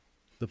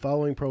The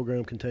following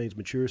program contains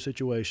mature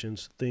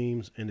situations,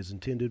 themes, and is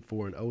intended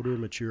for an older,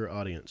 mature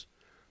audience.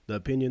 The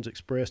opinions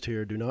expressed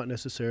here do not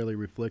necessarily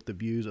reflect the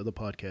views of the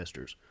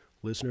podcasters.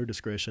 Listener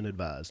discretion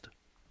advised.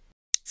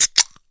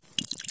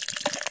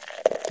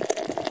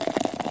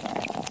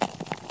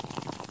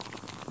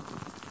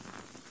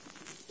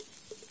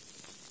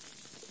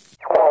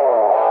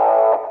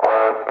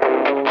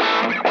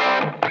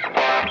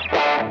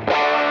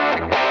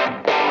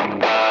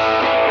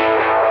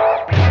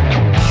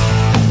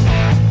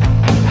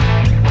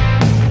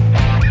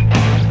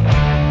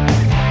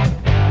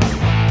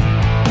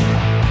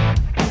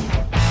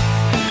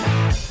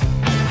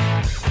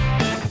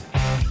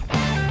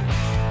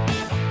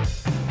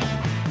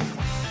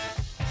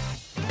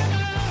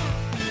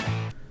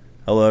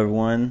 Hello,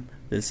 everyone.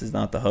 This is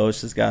not the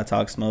host. This guy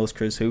talks most,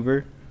 Chris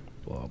Hoover.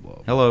 Blah, blah,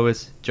 blah. Hello,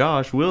 it's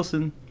Josh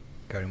Wilson.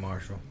 Cody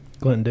Marshall.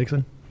 Clinton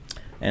Dixon.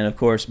 And, of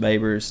course,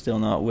 Baber is still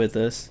not with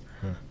us.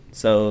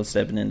 So,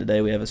 stepping in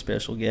today, we have a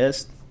special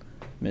guest,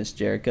 Miss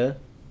Jerica.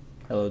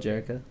 Hello,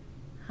 Jerica.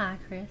 Hi,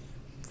 Chris.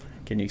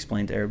 Can you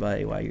explain to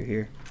everybody why you're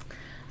here?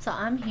 So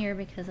I'm here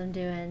because I'm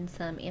doing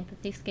some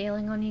empathy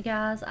scaling on you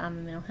guys. I'm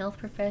a mental health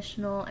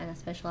professional and I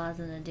specialize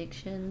in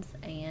addictions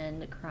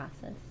and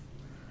crisis.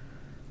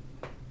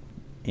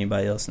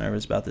 Anybody else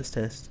nervous about this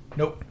test?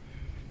 Nope.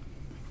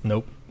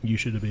 Nope. You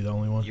should be the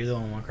only one. You're the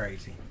only one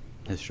crazy.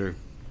 That's true.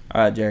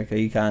 All right, Jerica,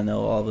 you kind of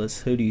know all of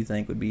us. Who do you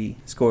think would be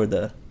score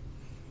the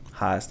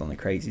highest on the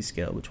crazy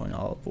scale between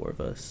all four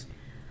of us?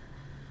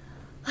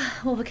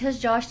 Well, because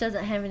Josh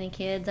doesn't have any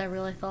kids, I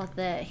really thought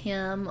that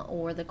him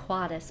or the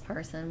quietest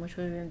person, which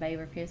would have been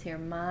Baber if he was here,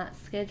 might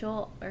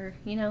scale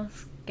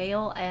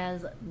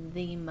as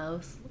the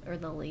most or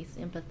the least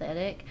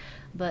empathetic.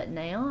 But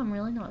now I'm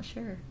really not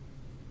sure.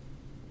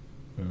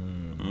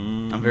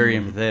 I'm very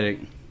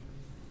empathetic.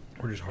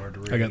 We're just hard to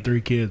read. I got 3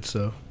 kids,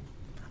 so.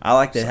 I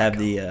like to have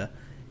the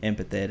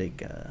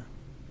empathetic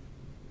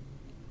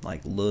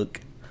look,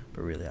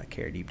 but really I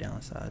care deep down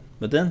inside.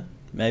 But then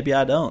maybe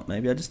I don't.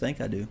 Maybe I just think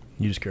I do.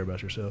 You just care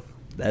about yourself.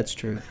 That's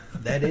true.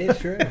 That is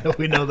true.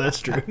 We know that's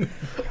true.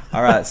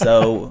 All right,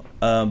 so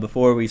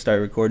before we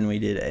start recording, we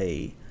did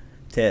a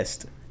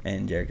test,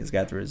 and Jerica's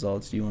got the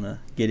results. Do you want to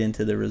get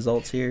into the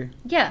results here?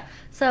 Yeah,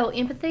 so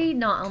empathy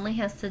not only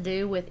has to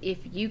do with if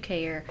you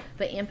care,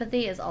 but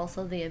empathy is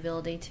also the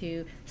ability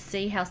to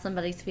see how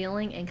somebody's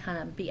feeling and kind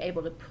of be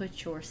able to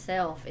put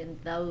yourself in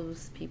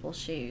those people's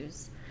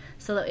shoes.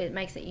 So that it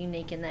makes it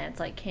unique in that it's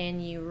like, can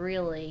you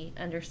really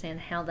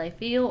understand how they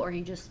feel, or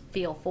you just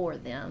feel for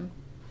them?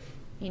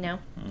 You know?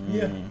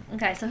 Yeah.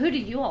 Okay, so who do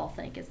you all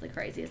think is the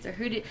craziest, or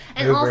who do?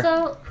 And Hoover.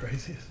 also,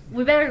 Craziest.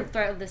 we better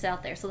throw this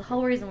out there. So the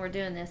whole reason we're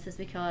doing this is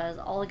because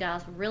all the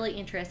guys were really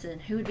interested in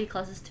who would be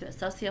closest to a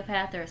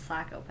sociopath or a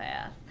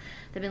psychopath.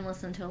 They've been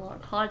listening to a lot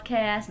of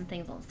podcasts and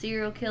things on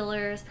serial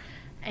killers,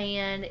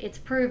 and it's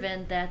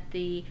proven that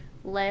the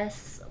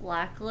less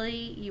likely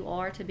you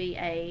are to be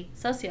a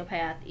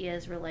sociopath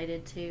is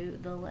related to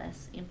the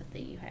less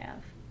empathy you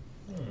have.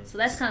 So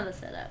that's kind of the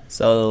setup.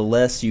 So the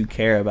less you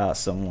care about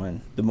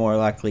someone, the more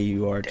likely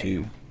you are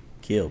to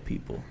kill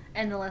people.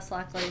 And the less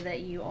likely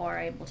that you are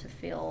able to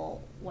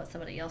feel what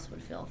somebody else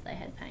would feel if they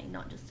had pain,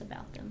 not just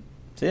about them.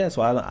 So yeah, that's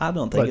why I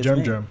don't think Like it's Germ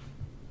me. Germ.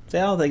 See,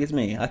 I don't think it's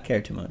me. I care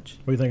too much.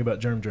 What do you think about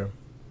Germ Germ?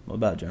 What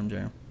about Germ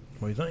Germ?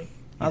 What do you think?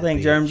 I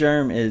think Germ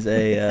Germ is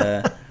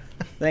a.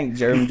 I think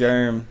Germ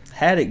Germ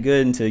had it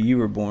good until you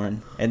were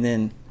born, and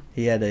then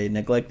he had a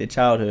neglected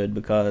childhood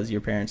because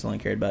your parents only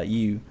cared about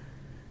you,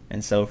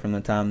 and so from the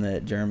time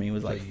that Jeremy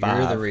was like So 5.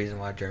 you're the reason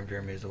why Germ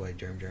Germ is the way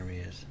Germ Germ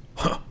is.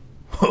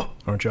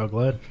 Aren't y'all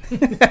glad?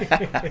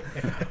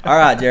 All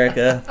right,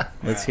 Jerica,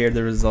 let's hear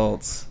the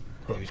results.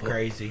 He was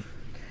crazy.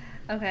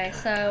 Okay,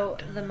 so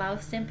the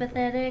most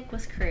empathetic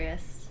was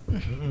Chris,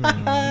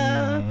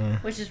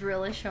 which is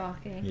really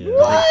shocking. Yeah.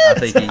 I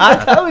think he,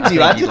 I told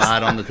you, I think he just-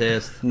 lied on the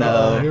test.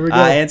 No, here we go.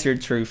 I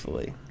answered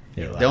truthfully.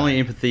 The only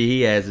empathy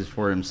he has is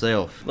for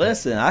himself.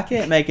 Listen, I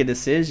can't make a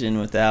decision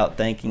without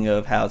thinking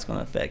of how it's going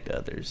to affect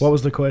others. What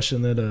was the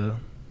question that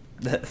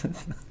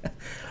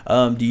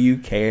Do you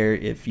care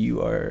if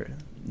you are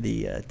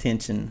the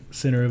attention,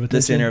 center of attention?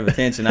 the center of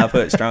attention? I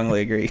put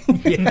strongly agree.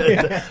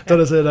 Yeah, thought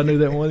I said I knew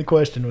that one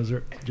question was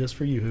just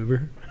for you,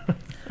 Hoover.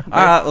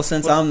 All right, well,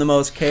 since I'm the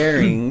most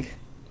caring,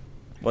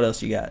 what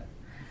else you got?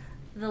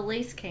 The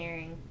least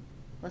caring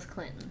was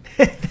Clinton.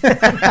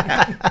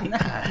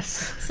 Nice.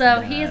 So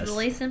he is the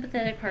least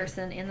sympathetic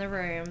person in the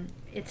room.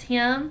 It's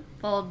him,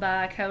 followed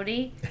by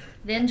Cody,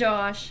 then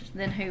Josh,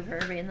 then Hoover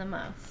being the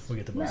most. We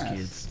get the most Nice.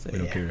 kids. So, We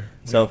don't yeah. care.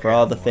 So for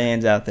all the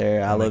fans out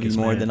there, I Don't love make you us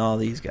more mad. than all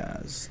these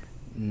guys.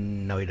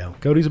 No, you don't.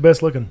 Cody's the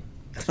best looking.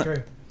 That's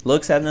true.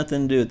 Looks have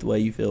nothing to do with the way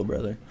you feel,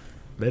 brother.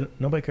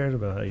 Nobody cares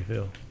about how you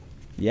feel.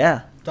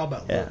 Yeah. It's all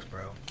about Yeah. looks,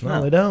 bro. No,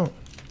 No. they don't.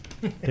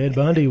 Ted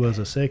Bundy was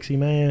a sexy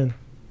man.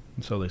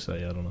 So they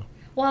say. I don't know.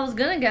 Well, I was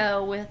going to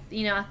go with,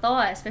 I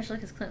thought, especially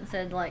because Clinton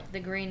said, like, The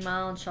Green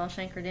Mile and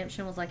Shawshank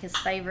Redemption was, like, his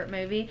favorite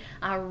movie.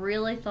 I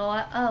really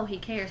thought, oh, he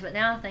cares. But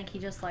now I think he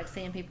just likes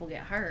seeing people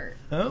get hurt.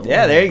 Oh.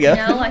 Yeah, there you go.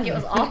 Like, it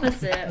was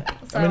opposite.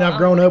 So I mean, I've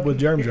grown up with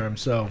Germ Germ,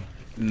 so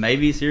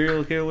maybe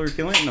serial killer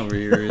Clinton over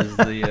here is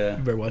You the.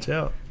 better watch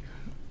out.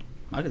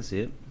 I can see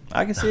it.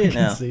 I can see it I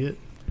can now. see it.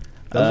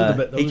 Those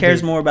are the He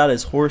cares more about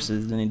his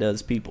horses than he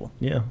does people.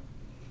 Yeah.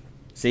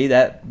 See,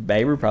 that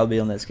Baber probably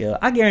on that scale.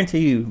 I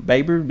guarantee you,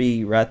 Baber would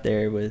be right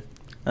there with.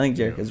 I think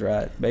Jerica's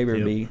right. Baber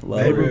would be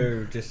lower.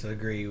 Maybe just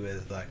agree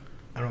with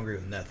I don't agree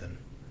with nothing.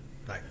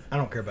 Like I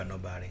don't care about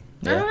nobody.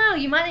 I don't know.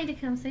 You might need to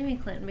come see me,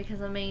 Clinton,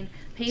 because I mean,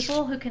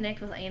 people who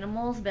connect with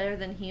animals better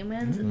than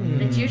humans,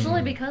 it's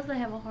usually because they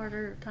have a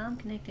harder time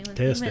connecting with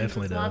Tess humans.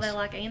 definitely That's why does. they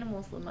like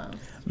animals the most.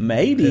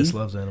 Maybe. Tess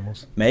loves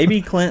animals.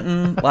 Maybe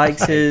Clinton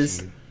likes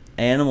his you.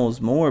 animals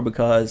more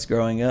because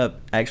growing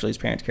up, actually his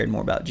parents cared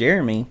more about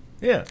Jeremy.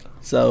 Yeah,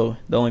 So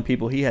the only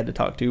people he had to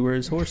talk to were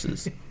his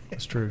horses.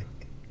 that's true.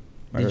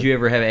 Did you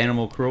ever have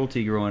animal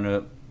cruelty growing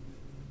up?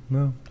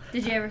 No,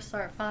 Did you ever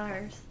start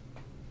fires?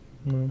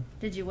 no,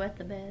 Did you wet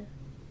the bed?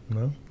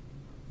 no.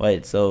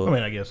 Wait, so I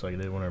mean, I guess I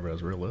did whenever I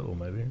was real little,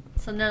 maybe.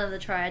 So none of the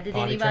tried. Did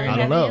Potty anybody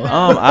trained? have I don't any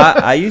of know.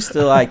 that? I used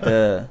to like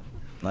the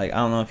I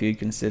don't know if you'd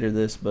consider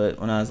this, but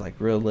when I was like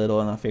real little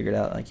and I figured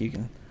out like you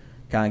can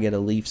kind of get a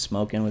leaf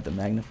smoking with a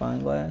magnifying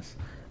glass,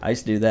 I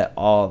used to do that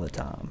all the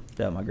time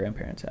at my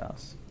grandparents'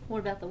 house. What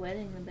about the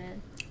wetting the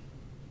bed?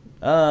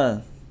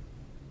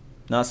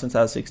 Not since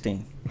I was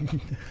 16.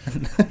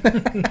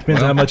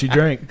 Depends how much you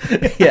drink.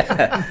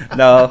 Yeah,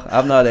 no,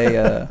 I'm not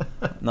a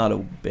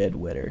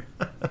bedwetter.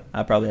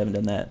 I probably haven't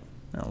done that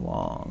in a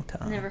long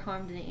time. Never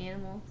harmed any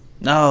animals.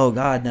 No,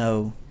 God,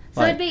 no.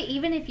 So Like, it'd be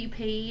even if you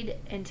peed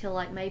until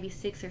like maybe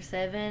 6 or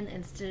 7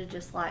 instead of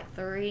just like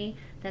 3.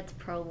 That's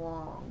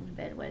prolonged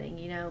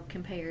bedwetting,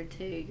 compared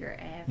to your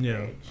average.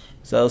 Yeah.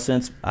 so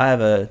since I have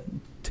a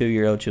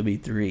 2-year-old, she'll be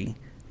 3,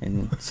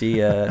 and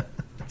she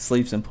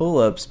sleeps in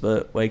pull-ups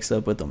but wakes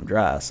up with them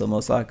dry. So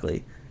most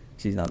likely,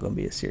 she's not going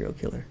to be a serial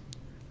killer.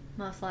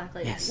 Most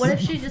likely. Yes. What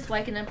if she's just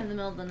waking up in the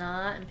middle of the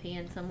night and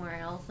peeing somewhere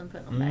else and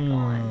putting them back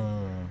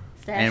on?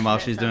 And while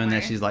Stashing it she's doing that,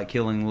 somewhere. she's like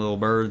killing little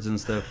birds and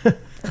stuff.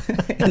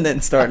 And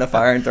then starting a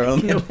fire and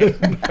throwing them.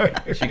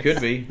 She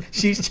could be.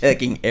 She's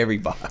checking every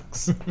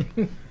box.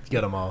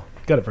 Got them all.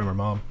 Got it from her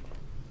mom.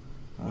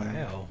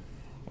 Wow.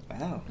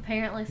 Wow.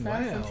 Apparently so,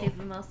 Wow. since he's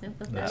the most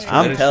empathetic. That's true.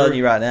 I'm That is telling true.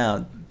 you right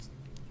now,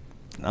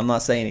 I'm not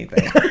saying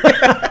anything.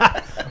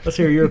 Let's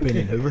hear your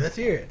opinion, Hoover. Let's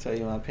hear it. Tell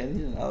you my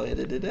opinion, and I'll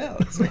edit it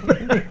out.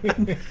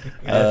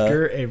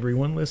 After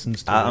everyone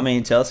listens to it. I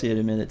mean, Chelsea had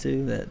admitted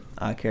too that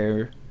I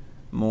care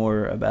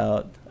more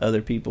about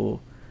other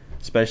people,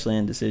 especially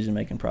in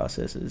decision-making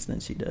processes, than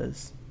she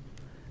does.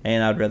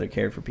 And I'd rather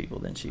care for people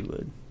than she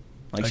would.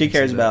 Like, I she can see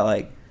cares that. about,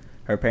 like,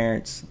 her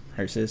parents,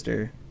 her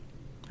sister,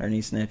 her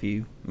niece,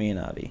 nephew, me, and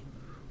Ivy.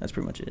 That's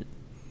pretty much it.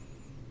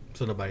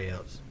 So nobody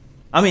else.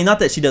 I mean, not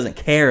that she doesn't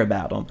care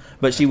about them,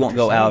 but she That's won't what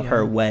go you're out of saying,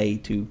 her yeah. way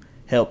to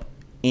help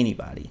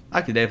anybody.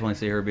 I could definitely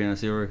see her being a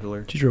serial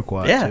killer. She's real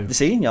quiet, Yeah, too.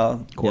 see,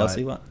 y'all Quiet.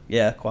 see what?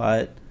 Yeah,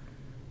 quiet.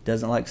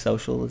 Doesn't like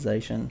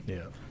socialization.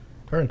 Yeah.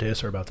 Her and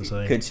Tess are about the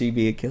same. Could she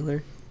be a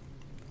killer?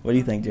 What do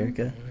you think,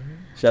 Jerica?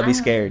 Should I be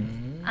scared?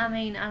 I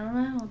mean, I don't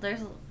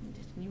know.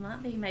 You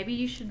might be. Maybe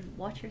you should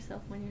watch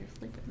yourself when you're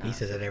asleep at night. He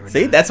says that every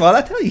See, night. that's what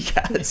I tell you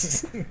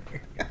guys.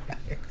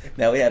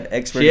 Now we have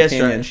expert She has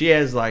opinion. she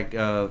has like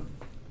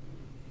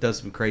does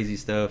some crazy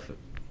stuff.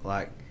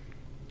 Like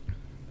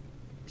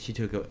she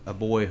took a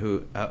boy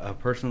who a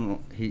person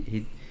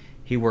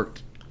he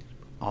worked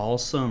all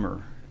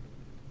summer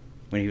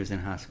when he was in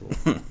high school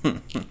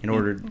in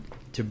order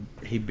to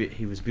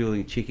he was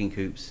building chicken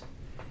coops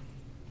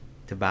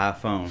to buy a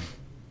phone.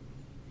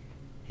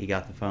 He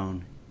got the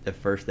phone. The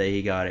first day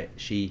he got it,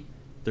 she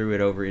threw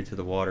it over into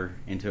the water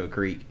into a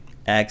creek.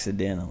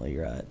 Accidentally,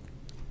 right?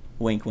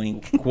 Wink,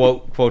 wink.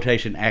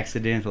 Quotation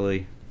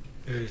accidentally.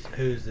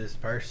 Who's this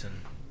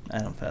person?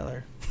 Adam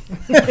Feller.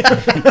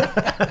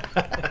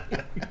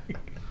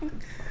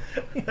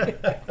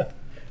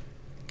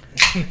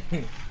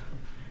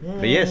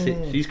 But yes,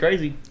 she's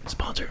crazy.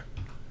 Sponsor.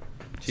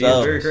 She So-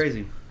 is very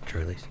crazy.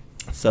 Truly's.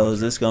 So is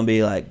this going to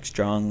be like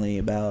strongly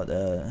about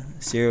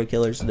serial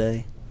killers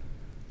today?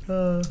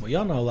 Well,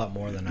 y'all know a lot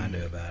more than I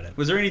do about it.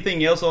 Was there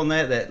anything else on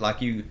that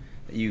like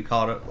you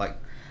caught up, like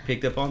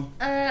picked up on?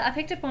 I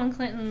picked up on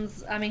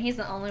Clinton's. I mean, he's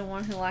the only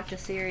one who liked a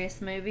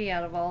serious movie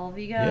out of all of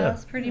you guys,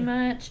 Yeah. pretty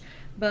much.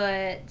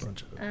 But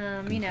Bunch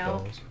of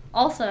you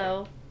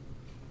also,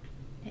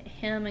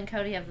 him and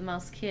Cody have the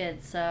most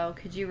kids. So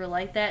could you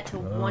relate that to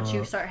once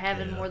you start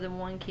having yeah. more than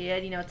one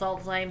kid? It's all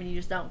the same, and you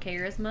just don't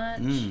care as much.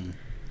 Mm.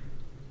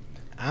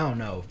 I don't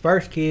know.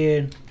 First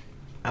kid,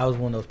 I was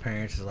one of those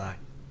parents that's like,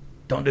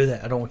 don't do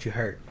that. I don't want you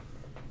hurt.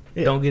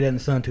 Yeah. Don't get in the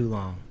sun too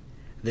long.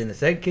 Then the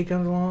second kid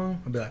comes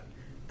along, I'll be like,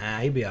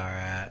 he'll be all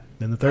right.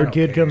 Then the I third don't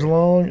kid comes care.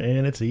 along,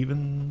 and it's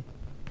even.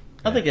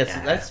 I think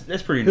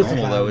that's pretty He'll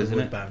normal survive though, in the isn't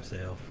woods it? by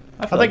himself.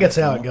 I think that's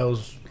how it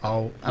goes.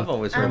 All. I've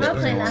always I heard don't know, that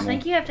was Clinton. I normal.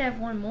 think you have to have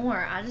one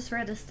more. I just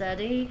read a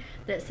study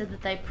that said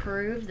that they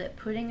proved that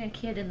putting a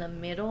kid in the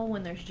middle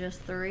when there's just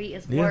 3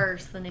 is Yeah.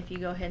 worse than if you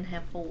go ahead and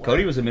have 4.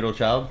 Cody was a middle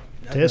child,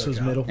 Tess was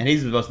middle. and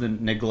he's the most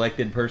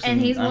neglected person. And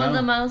he's I one of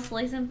know. the most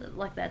least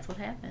like that's what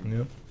happened.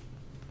 Yep.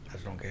 I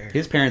just don't care.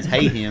 His parents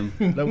hate him.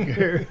 Don't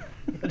care.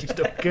 I just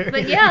don't care.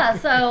 But yeah,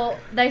 so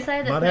they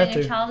say that Might have putting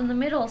a to. child in the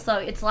middle, so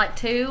it's like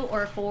 2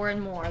 or 4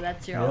 and more.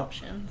 That's your Yep.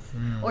 options.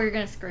 Mm. Or you're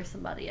going to screw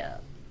somebody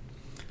up.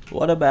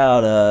 What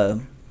about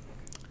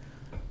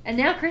And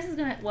now Chris is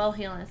going to, well,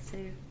 he only has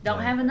 2. Don't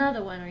Yeah. have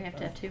another one or you have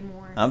to have 2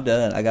 more. I'm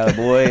done. I got a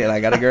boy and I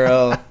got a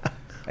girl,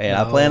 and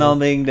I plan on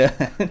being done.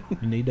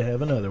 You need to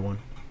have another one.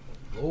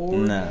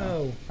 Lord,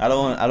 No. I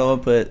don't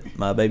want to put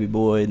my baby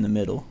boy in the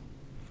middle.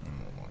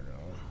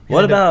 He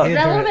What had to- about- Is he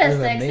that a had little to bit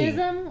of turn it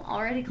sexism?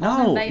 Already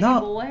calling him baby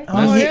boy?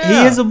 Oh, he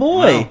yeah. is a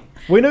boy.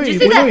 We knew Did you you.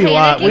 see We that knew you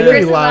lied. panic We in knew you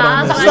Chris's lied on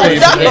eyes?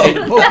 this. I was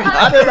No,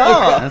 not at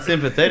all. That's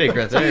sympathetic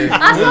right there.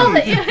 I saw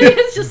that. He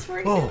was just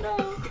freaking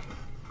out.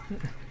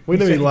 We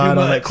knew said he too lied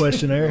on that much.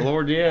 questionnaire.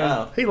 Lord,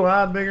 yeah. Oh. He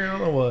lied bigger than I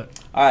don't know what.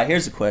 All right,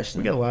 here's a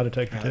question. We got a lie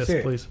detector Let's test, hear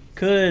it. please.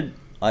 Could,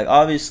 like,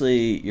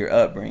 obviously your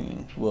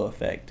upbringing will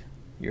affect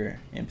your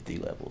empathy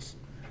levels.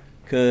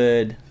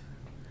 Could,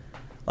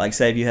 like,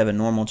 say if you have a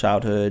normal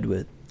childhood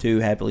with 2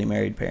 happily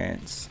married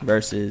parents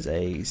versus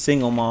a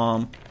single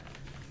mom,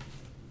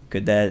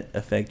 could that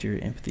affect your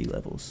empathy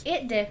levels?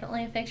 It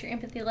definitely affects your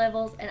empathy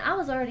levels, and I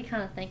was already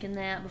kind of thinking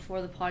that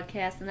before the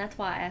podcast, and that's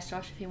why I asked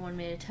Josh if he wanted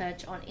me to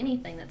touch on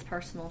anything that's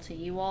personal to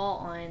you all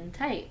on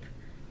tape.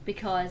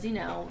 Because, you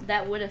know,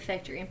 that would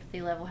affect your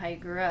empathy level, how you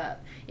grew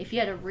up. If you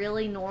had a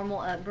really normal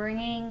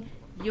upbringing,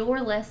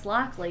 you're less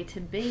likely to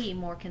be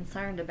more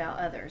concerned about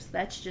others.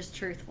 That's just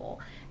truthful.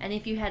 And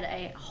if you had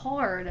a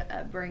hard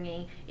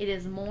upbringing, it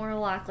is more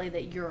likely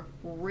that you're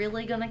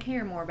really going to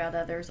care more about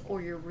others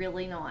or you're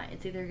really not.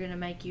 It's either going to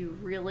make you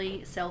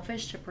really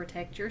selfish to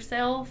protect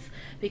yourself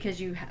because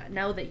you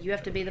know that you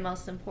have to be the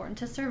most important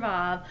to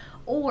survive,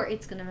 or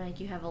it's going to make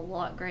you have a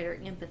lot greater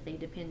empathy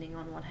depending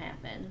on what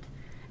happened.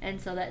 And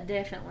so that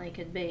definitely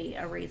could be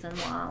a reason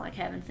why, like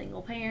having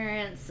single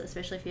parents,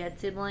 especially if you had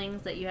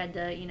siblings that you had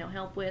to, you know,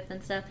 help with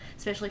and stuff,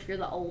 especially if you're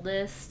the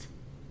oldest.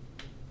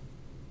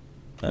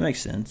 That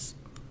makes sense.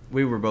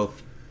 We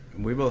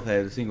both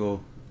had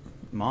single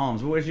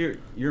moms. What was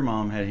your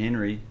mom had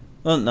Henry?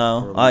 Well,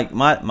 no, like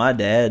my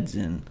dad's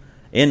in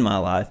my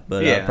life,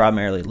 but I Yeah.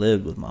 primarily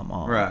lived with my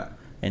mom. Right.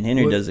 And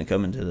Henry What- doesn't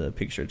come into the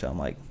picture until I'm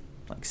like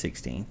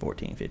 16,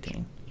 14,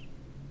 15.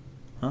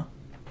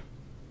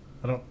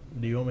 I don't.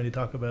 Do you want me to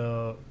talk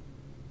about?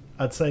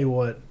 I'd say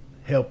what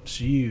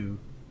helps you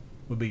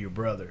would be your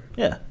brother.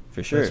 Yeah,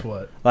 for sure. That's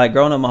what. Like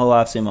growing up my whole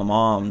life, seeing my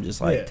mom just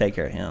like Yeah. take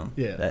care of him.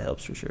 Yeah. That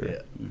helps for sure.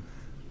 Yeah.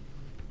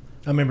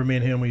 I remember me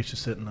and him. We used to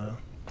sit in a.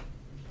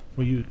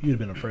 Well, you'd have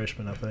been a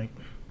freshman, I think,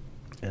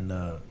 and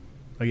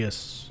I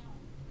guess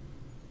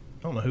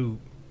I don't know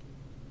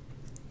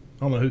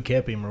who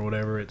kept him or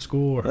whatever at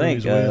school or who he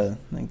was with.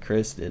 I think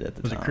Chris did at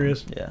the Was time. it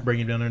Chris? Yeah. Bring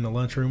him down there in the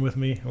lunchroom with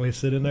me and we'd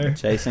sit in there.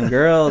 Chasing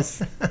girls.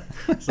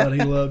 Thought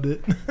he loved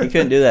it. He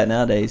couldn't do that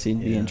nowadays. He'd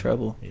be Yeah. in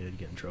trouble Yeah, he'd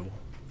get in trouble.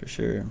 for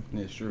sure.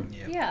 It's true.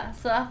 Yeah,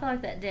 so I feel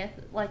like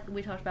that like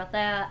we talked about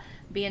that,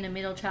 being a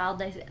middle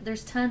child,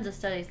 there's tons of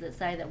studies that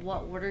say that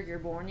what order you're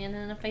born in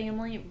a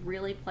family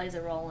really plays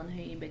a role in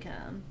who you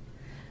become.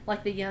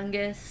 Like the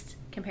youngest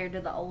compared to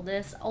the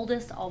oldest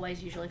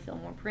always usually feel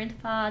more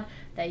parentified.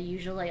 They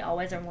usually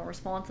always are more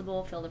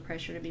responsible, feel the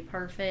pressure to be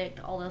perfect,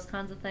 all those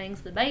kinds of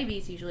things. The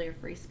babies usually are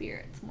free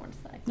spirits, more to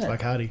say. It's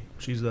like Heidi.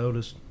 She's the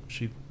oldest.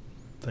 She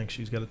thinks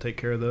she's got to take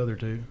care of the other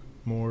 2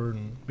 more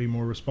and be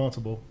more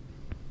responsible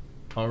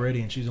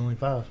already, and she's only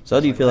 5. So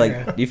do you feel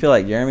Yeah.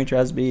 like Jeremy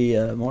tries to be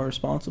more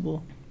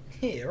responsible?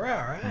 Yeah,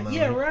 right. No,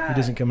 Yeah, right. He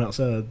doesn't come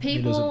outside.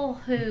 He doesn't. People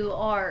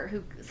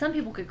who some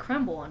people could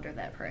crumble under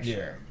that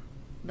pressure,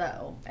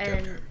 though,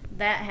 and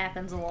that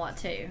happens a lot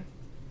too.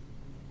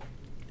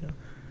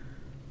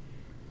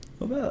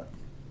 What about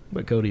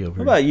But Cody over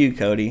What about you,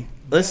 Cody?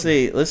 Let's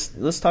see.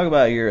 Let's talk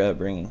about your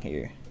upbringing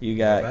here. You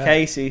got Alright.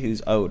 Casey,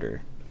 who's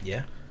older,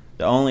 Yeah.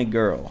 the only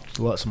girl. He's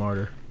a lot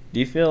smarter. Do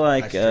you feel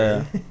like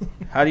That's true.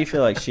 how do you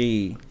feel like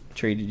she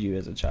treated you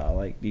as a child?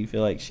 Like, do you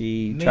feel like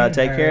she Me tried and to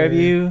take care of her-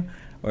 you,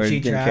 or She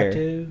didn't tried care?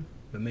 to,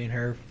 but me and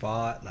her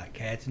fought like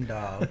cats and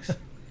dogs.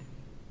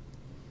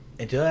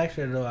 Until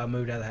actually, though, I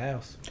moved out of the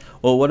house.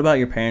 Well, what about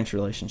your parents'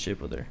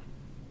 relationship with her?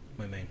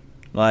 What do you mean?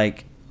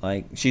 Like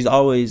she's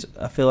always.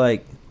 I feel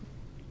like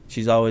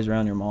she's always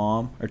around your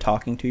mom or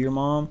talking to your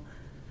mom.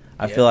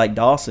 I Yeah. feel like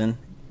Dawson,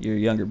 your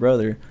younger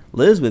brother,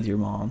 lives with your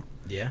mom.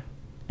 Yeah.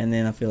 And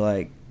then I feel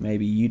like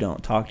maybe you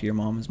don't talk to your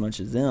mom as much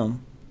as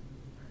them.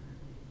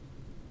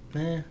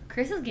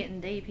 Chris is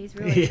getting deep. He's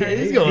really Yeah, trying.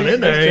 he's going in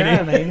there,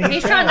 ain't he? ain't he?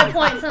 He's trying to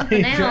point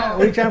something out.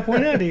 What are you trying to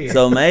point out here?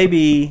 So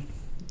maybe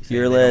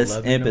you're they don't less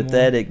love you no more?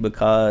 empathetic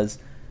because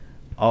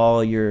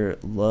all your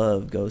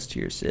love goes to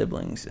your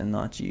siblings and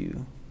not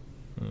you.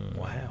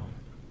 Wow.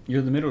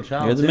 You're the middle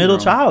child. You're the middle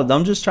syndrome. child.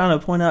 I'm just trying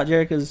to point out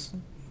Jerica's.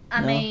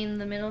 I No. mean,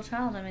 the middle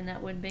child. I mean,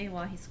 that would be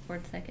why he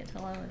scored second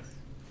to Lois.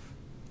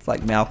 It's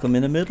like Malcolm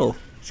in the middle.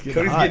 Cody's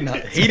getting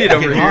heated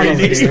over Hot here.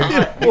 over He's here.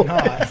 hot. Getting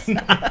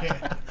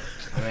hot.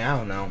 I mean, I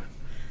don't know.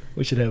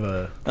 We should have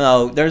a.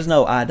 No, there's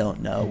no I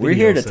don't know. We're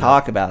Video here to set.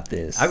 talk about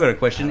this. I've got a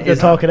question. Go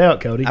talk it out,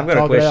 Cody. I've got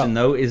Talk a it question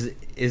out. though.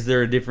 Is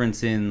there a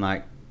difference in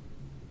like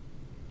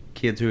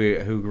kids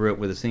who grew up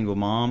with a single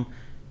mom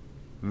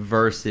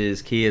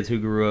versus kids who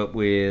grew up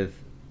with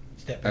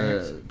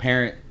Step-parents?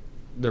 parent.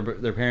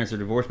 Their parents are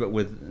divorced,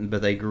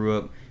 but they grew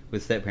up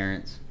with step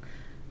parents.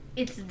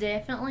 It's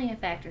definitely a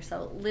factor.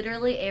 So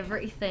literally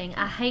everything.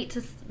 I hate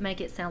to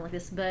make it sound like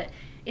this, but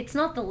it's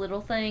not the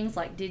little things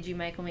like did you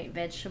make them eat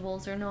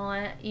vegetables or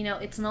not. You know,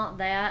 it's not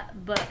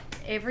that. But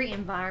every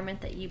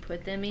environment that you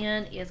put them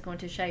in is going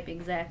to shape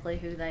exactly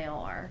who they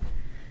are.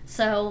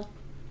 So,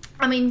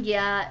 I mean,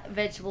 yeah,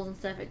 vegetables and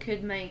stuff, it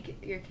could make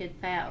your kid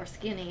fat or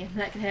skinny, and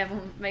that could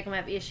make them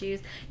have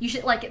issues. You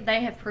should, like, they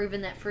have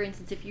proven that, for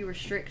instance, if you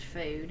restrict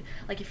food,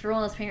 like if you're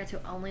one of those parents who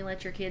only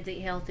let your kids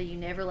eat healthy, you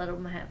never let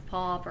them have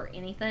pop or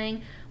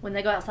anything, when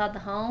they go outside the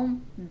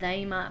home,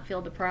 they might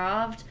feel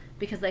deprived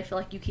because they feel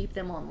like you keep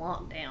them on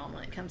lockdown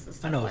when it comes to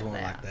stuff I know like it's one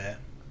that. like that.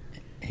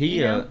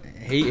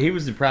 He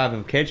was deprived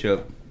of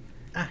ketchup.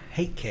 I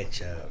hate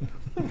ketchup.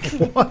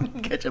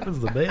 What? Ketchup is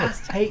the I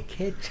best. hate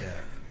ketchup.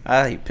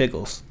 I hate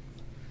pickles.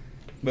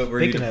 But were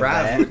Speaking you of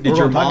deprived? that, Did we're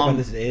your gonna talk mom? about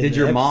this in Did the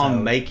your mom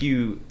episode. make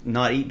you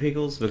not eat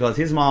pickles? Because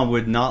his mom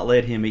would not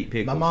let him eat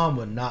pickles. My mom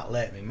would not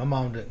let me. My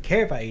mom doesn't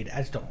care if I eat it. I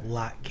just don't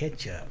like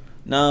ketchup.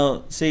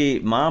 No, see,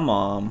 my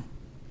mom,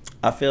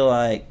 I feel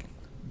like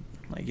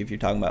if you're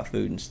talking about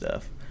food and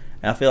stuff,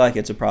 and I feel like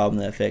it's a problem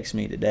that affects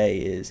me today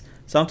is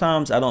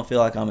sometimes I don't feel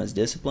like I'm as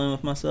disciplined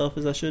with myself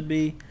as I should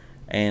be,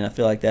 and I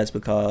feel like that's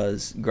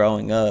because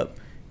growing up,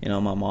 you know,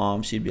 my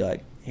mom, she'd be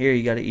like, here,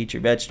 you got to eat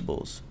your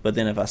vegetables. But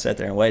then if I sat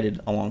there and waited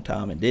a long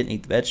time and didn't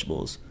eat the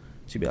vegetables,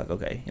 she'd be like,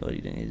 okay, well, you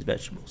didn't eat his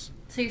vegetables.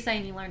 So you're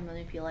saying you learned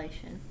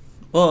manipulation.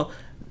 Well,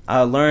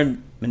 I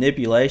learned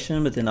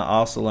manipulation, but then I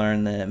also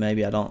learned that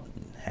maybe I don't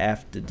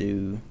have to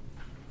do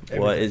what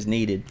Everything. is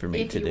needed for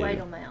me If to you do. wait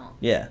them out.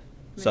 Yeah.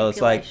 So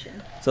it's like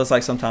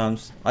Manipulation.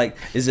 sometimes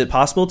is it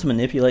possible to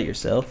manipulate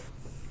yourself?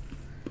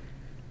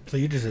 So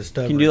you're just a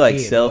stubborn Can you do, like,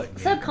 kid, self- wasn't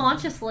you?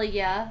 Subconsciously,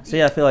 yeah.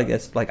 See, I feel like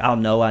that's like I'll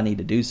know I need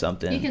to do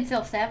something. You can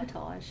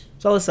self-sabotage.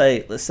 So let's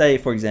say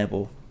for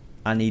example,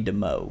 I need to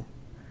mow.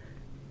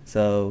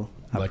 So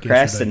I Like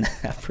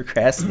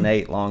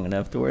procrastinate long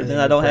enough to where And then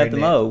your I don't have to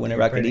pregnant- mow whenever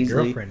your I could pregnant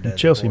easily girlfriend does it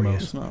Chelsea for you.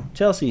 mows. mow.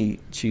 Chelsea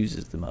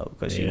chooses to mow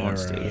because she Yeah,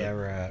 wants right. to. Yeah,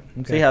 right.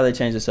 Okay. See how they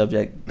change the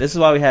subject. This is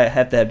why we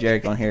have to have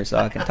Jarek on here so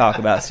I can talk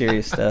about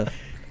serious stuff.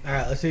 All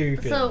right, let's hear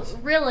your So feelings.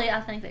 really, I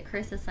think that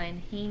Chris is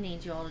saying he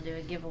needs you all to do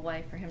a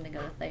giveaway for him to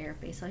go to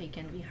therapy so he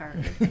can be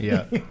heard.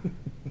 Yeah. Is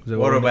that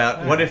What we-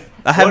 about what if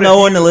I have what no if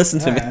one you- to listen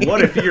to me. Alright.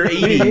 What if you're We're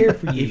eating? here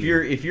for you.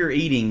 If you're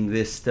eating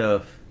this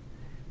stuff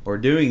or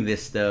doing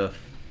this stuff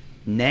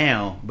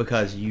now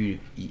because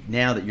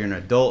now that you're an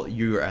adult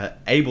you are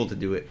able to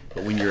do it,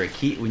 but when you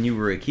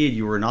were a kid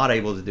you were not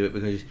able to do it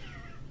because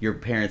your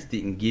parents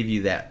didn't give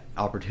you that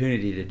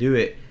opportunity to do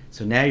it.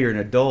 So now you're an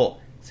adult,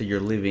 so you're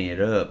living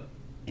it up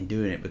and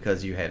doing it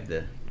because you have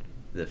the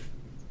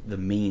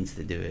means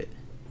to do it.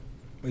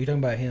 Are you talking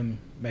about him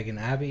making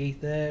Ivy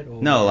eat that?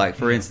 Or No, like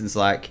for him? instance,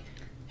 like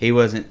he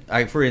wasn't.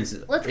 Like for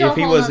instance, Let's go if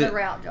he a whole wasn't, other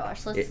route,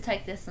 Josh. Let's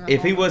take this in a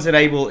if he whole wasn't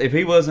nother able, if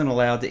he wasn't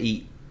allowed to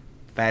eat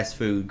fast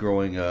food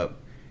growing up,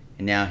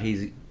 and now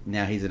he's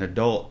an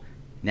adult,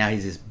 now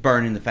he's just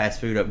burning the fast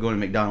food up, going to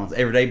McDonald's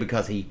every day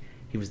because he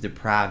was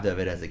deprived of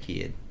it as a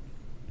kid.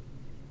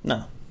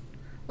 No.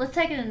 Let's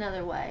take it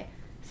another way.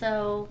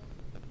 So,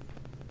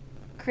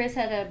 Chris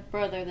had a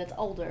brother that's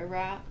older,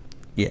 right?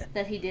 Yeah.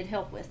 That he did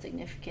help with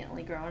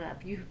significantly growing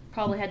up. You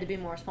probably had to be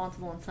more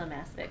responsible in some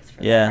aspects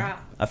for Yeah. that, right?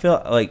 I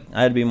feel like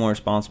I had to be more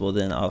responsible,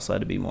 then I also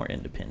had to be more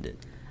independent.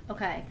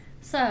 Okay,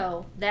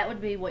 so that would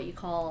be what you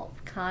call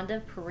kind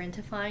of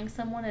parentifying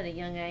someone at a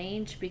young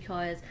age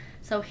because,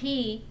 so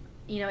he,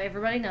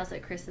 everybody knows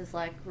that Chris is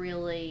like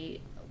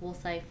really, we'll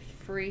say,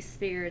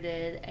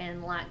 free-spirited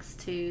and likes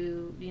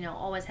to,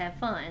 always have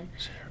fun.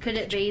 Could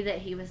it be that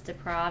he was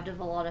deprived of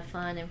a lot of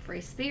fun and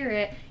free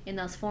spirit in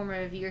those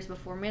formative years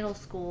before middle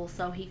school,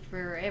 so he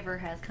forever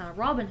has kind of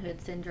Robin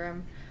Hood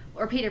syndrome,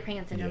 or Peter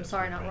Pan syndrome, Yes,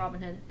 sorry, Peter not Pan.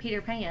 Robin Hood,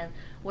 Peter Pan,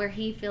 where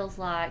he feels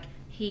like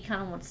he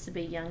kind of wants to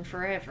be young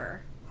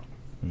forever.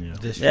 Yeah. Is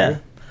this Yeah. true?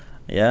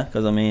 Yeah,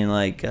 because I mean,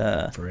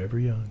 Forever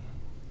young.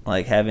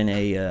 like having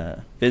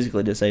a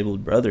physically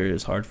disabled brother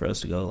is hard for us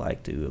to go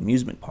like to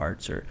amusement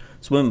parks or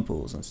swimming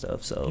pools and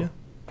stuff. So,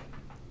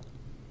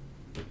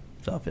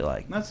 so I feel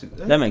like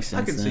that makes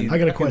sense. then. I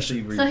got a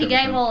question. So he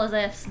gave all his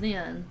F's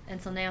then,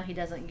 and so now he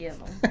doesn't give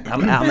them.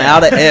 I'm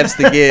out of F's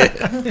to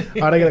get.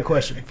 All right, I got a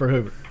question for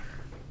Hoover.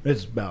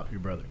 It's about your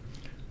brother.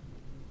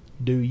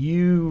 Do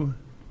you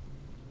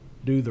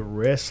do the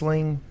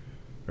wrestling,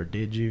 or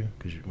did you?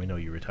 Because we know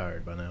you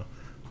retired by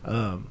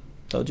now.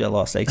 Told you I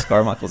lost Ace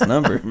Carmichael's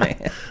number,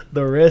 man.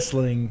 The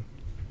wrestling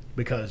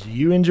because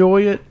you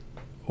enjoy it,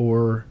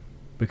 or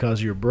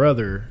because your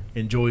brother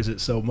enjoys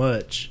it so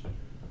much?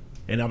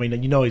 And I mean,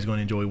 he's going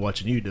to enjoy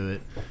watching you do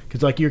it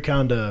because, like, you're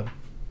kind of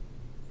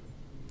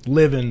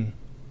living,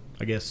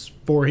 I guess,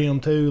 for him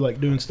too, like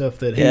doing stuff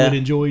that he Yeah. would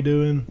enjoy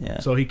doing, Yeah.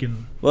 so he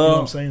can. Well, you know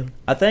what I'm saying?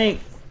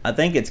 I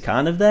think it's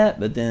kind of that,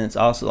 but then it's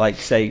also like,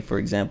 say for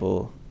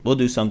example, we'll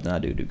do something I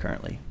do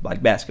currently,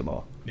 like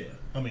basketball. Yeah,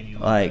 I mean, you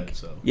Like, that,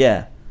 so.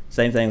 yeah,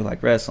 same thing with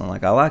like wrestling.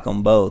 Like, I like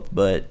them both,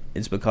 but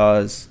it's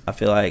because I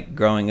feel like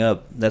growing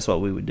up, that's what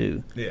we would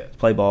do. Yeah.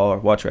 Play ball or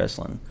watch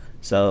wrestling.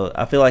 So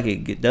I feel like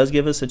it does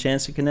give us a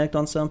chance to connect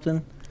on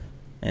something.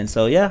 And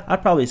so, yeah,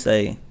 I'd probably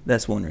say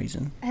that's one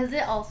reason. Has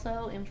it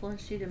also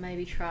influenced you to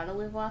maybe try to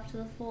live life to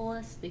the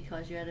fullest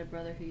because you had a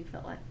brother who you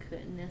felt like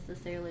couldn't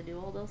necessarily do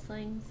all those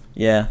things?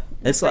 Yeah.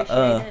 It's like,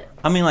 Appreciate it.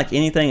 I mean, like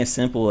anything as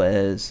simple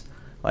as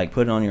like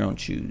putting on your own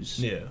shoes.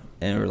 Yeah.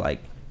 Or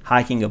like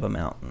hiking up a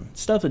mountain.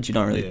 Stuff that you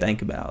don't really Yeah.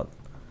 think about.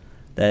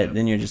 That Yeah.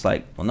 then you're just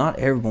like, well, not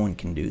everyone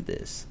can do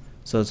this.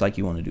 So it's like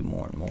you want to do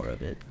more and more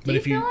of it. Do But you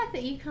if you- feel like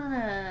that you kind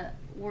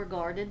of were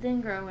guarded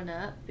then growing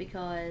up?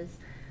 Because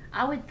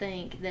I would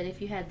think that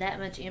if you had that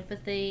much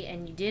empathy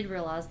and you did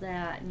realize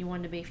that and you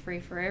wanted to be free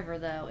forever,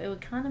 though, it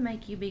would kind of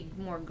make you be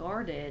more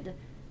guarded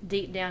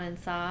deep down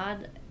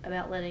inside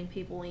about letting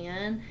people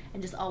in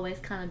and just always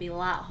kind of be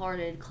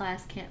lighthearted,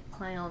 class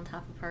clown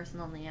type of person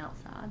on the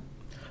outside.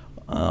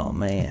 Oh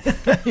man,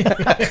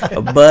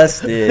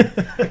 busted.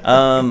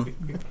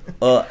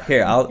 Well,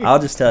 here I'll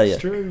just tell you.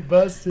 It's true,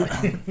 busted.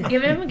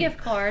 Give him a gift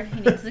card.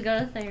 He needs to go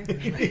to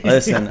therapy.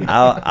 Listen,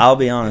 I'll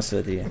be honest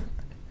with you.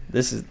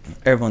 This is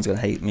everyone's gonna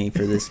hate me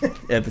for this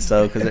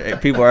episode because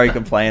people are already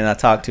complaining I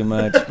talk too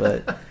much.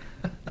 But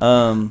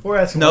We're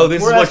asking, No,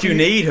 this is we're what asking you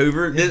need,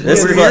 Hoover. This we're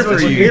is here what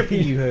for you you. Here for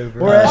you, Hoover.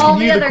 We're asking All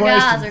the you the other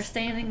guys questions. are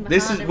standing behind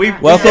This is- him we-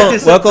 right we now. set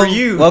this up for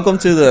you. welcome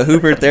to the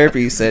Hooper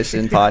Therapy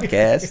Session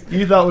podcast.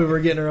 You thought we were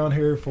getting around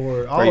here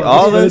for all of all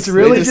us, of but us? it's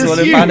really We just just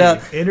wanna you. find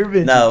out-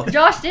 Intervention. No,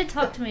 Josh did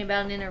talk to me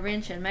about an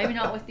intervention. Maybe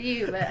not with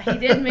you, but he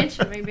did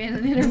mention me being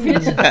an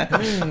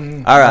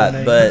intervention. all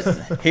right,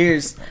 but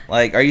here's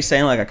like, are you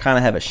saying like I kind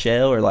of have a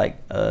shell or like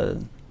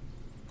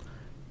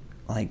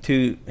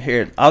two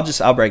here?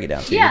 I'll break it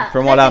down to Yeah, you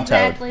from what I'm that's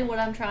told. exactly what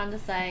I'm trying to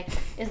say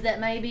is that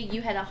maybe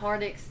you had a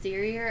hard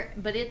exterior,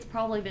 but it's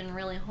probably been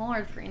really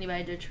hard for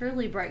anybody to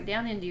truly break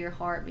down into your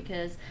heart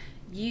because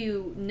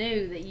you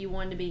knew that you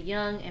wanted to be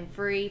young and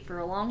free for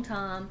a long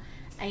time.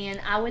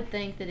 And I would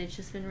think that it's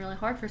just been really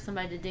hard for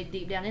somebody to dig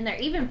deep down in there.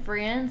 Even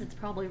friends, it's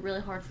probably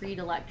really hard for you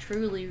to like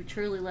truly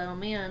let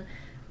them in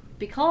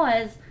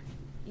because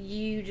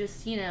you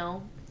just,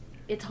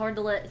 it's hard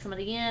to let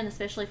somebody in,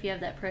 especially if you have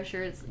that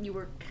pressure. You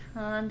were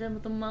kind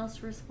of the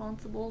most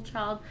responsible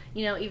child,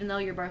 even though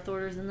your birth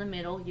order's in the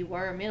middle, you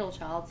were a middle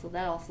child, so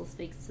that also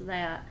speaks to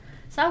that.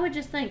 So I would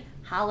just think,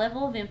 high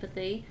level of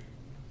empathy,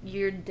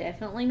 you're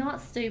definitely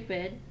not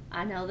stupid.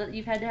 I know that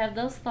you've had to have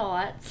those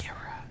thoughts. Yeah, right.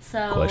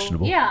 So,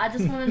 Questionable. yeah, I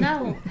just want to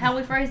know how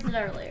we phrased it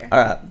earlier. All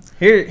right,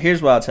 here's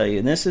what I'll tell you,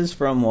 and this is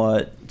from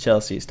what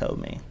Chelsea's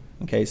told me,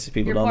 in case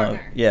people Your don't know.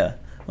 partner. Yeah,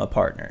 my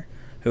partner,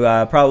 who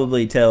I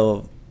probably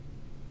tell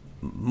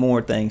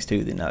more things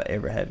to than I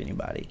ever have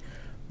anybody.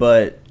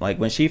 But like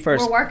when she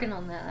first, We're working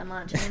on that. I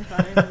might change by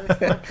the end of this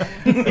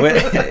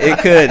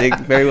podcast. it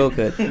very well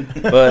could.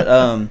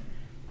 But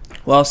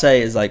what I'll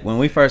say is like when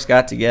we first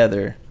got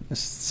together, this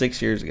is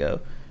 6 years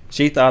ago,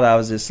 she thought I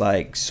was just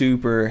like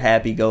super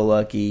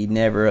happy-go-lucky,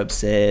 never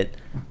upset,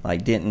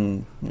 like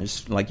didn't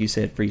just like you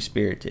said,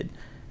 free-spirited.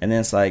 And then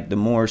it's like the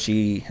more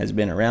she has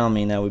been around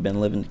me, now we've been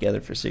living together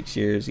for 6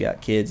 years,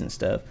 got kids and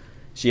stuff.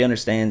 She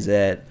understands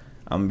that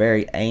I'm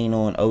very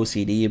anal and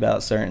OCD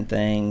about certain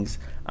things.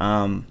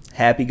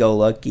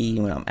 Happy-go-lucky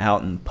when I'm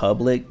out in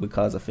public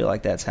because I feel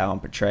like that's how I'm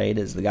portrayed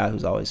as the guy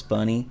who's always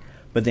funny.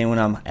 But then when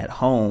I'm at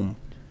home,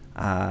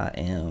 I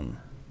am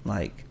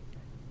like,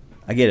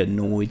 I get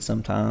annoyed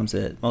sometimes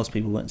that most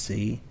people wouldn't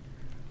see.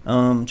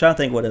 Trying to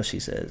think what else she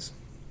says.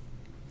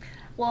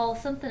 Well,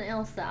 something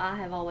else that I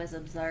have always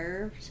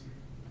observed,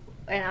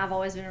 and I've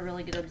always been a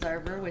really good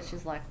observer, which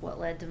is like what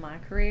led to my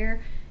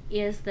career,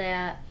 is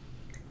that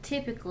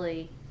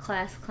typically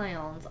class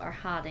clowns are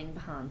hiding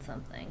behind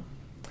something.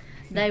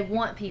 They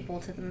want people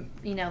to,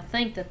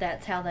 think that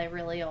that's how they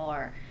really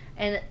are.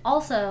 And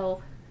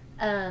also,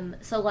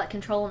 so like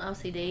control and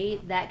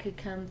OCD, that could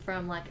come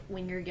from like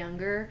when you're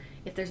younger,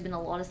 if there's been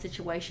a lot of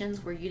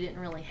situations where you didn't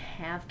really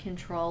have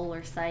control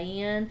or say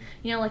in,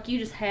 like you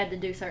just had to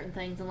do certain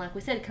things and like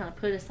we said, kind of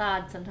put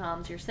aside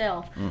sometimes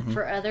yourself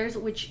for others,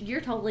 which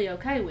you're totally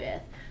okay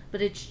with.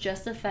 But it's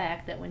just a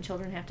fact that when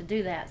children have to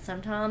do that,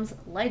 sometimes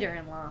later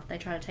in life they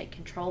try to take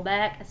control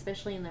back,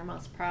 especially in their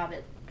most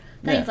private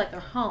things like their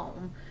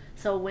home.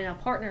 So when a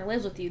partner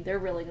lives with you, they're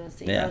really going to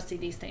see your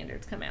OCD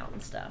standards come out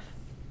and stuff.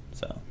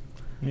 So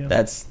Yeah.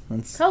 that's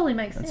Totally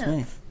makes that's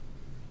sense.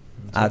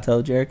 me. I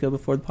told Jericho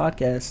before the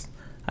podcast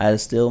I had a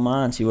still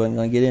mind. She wasn't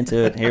going to get into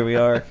it. Here we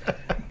are,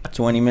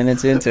 20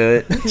 minutes into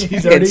it. She's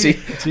And already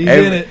she's in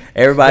it.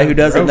 Everybody who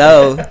doesn't Broke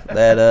know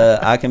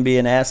that I can be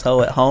an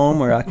asshole at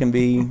home or I can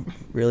be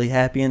really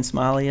happy and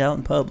smiley out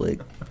in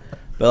public.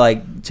 But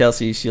like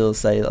Chelsea, she'll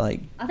say like,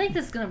 I think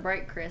this is going to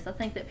break Chris. I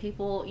think that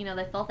people,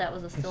 they thought that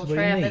was a still what he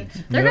trap. And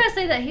needs. they're Yep. going to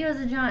say that he was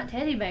a giant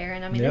teddy bear.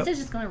 And I mean, Yep. this is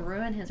just going to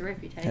ruin his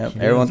reputation. yep,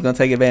 everyone's going to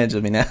take advantage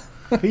of me now.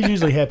 He's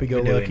usually We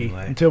happy-go-lucky do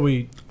anyway. until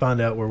we find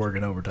out we're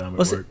working overtime at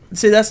Well, work.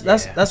 see, that's Yeah.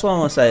 what I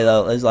want to say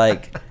though. Is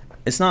like,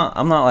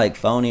 I'm not like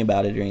phony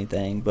about it or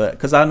anything, but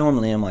because I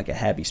normally am like a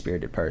happy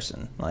spirited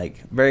person.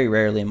 Like very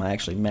rarely am I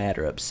actually mad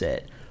or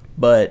upset.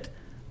 But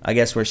I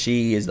guess where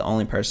she is the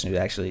only person who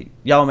actually,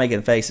 y'all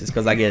making faces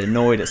because I get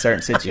annoyed at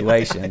certain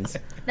situations.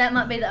 That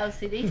might be the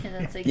OCD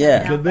tendency.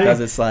 Yeah, coming out. because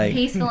it's like,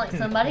 He's feeling like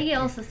somebody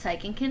else is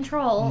taking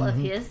control of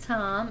his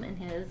time and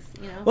his,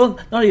 well,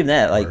 not even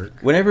that. Like,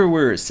 whenever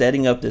we're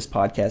setting up this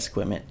podcast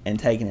equipment and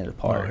taking it Oh,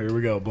 apart. here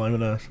we go,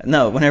 blaming us.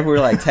 No, whenever we're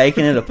like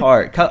taking it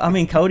apart.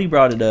 Cody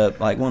brought it up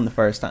like one of the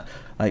first time.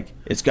 Like,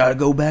 it's got to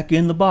go back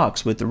in the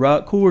box with the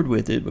right cord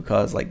with it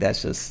because like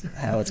that's just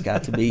how it's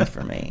got to be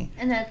for me.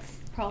 And that's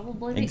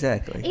probably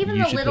Exactly. Even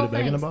You the should little put it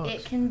back in the things, box.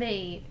 it can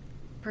be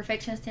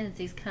perfectionist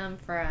tendencies come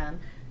from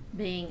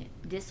being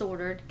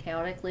disordered,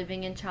 chaotic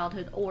living in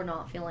childhood, or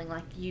not feeling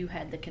like you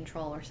had the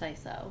control or say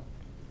so.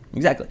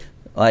 Exactly.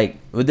 Like,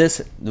 would this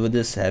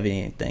have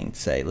anything to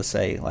say? Let's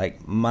say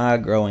like my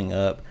growing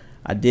up,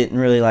 I didn't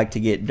really like to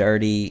get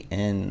dirty,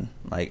 and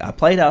like I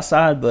played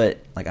outside, but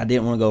like I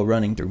didn't want to go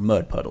running through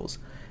mud puddles.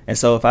 And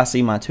so if I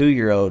see my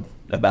 2-year-old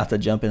about to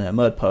jump in that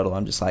mud puddle,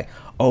 I'm just like,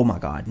 oh my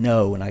God,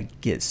 no. And I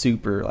get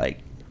super like,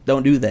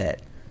 don't do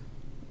that.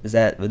 Would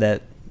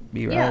that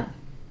be right? Yeah.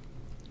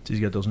 She's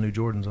got those new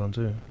Jordans on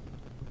too.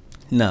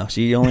 No,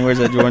 she only wears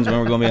that Jordans when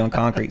we're going to be on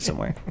concrete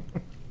somewhere.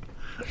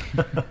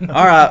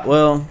 All right,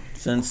 well,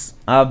 since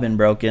I've been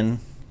broken,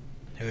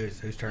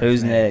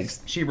 who's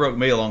next? She broke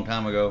me a long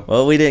time ago.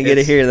 Well, we didn't get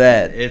to hear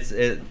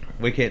that.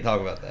 We can't talk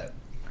about that.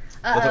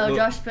 Uh-oh,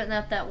 Josh putting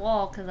up that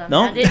wall because I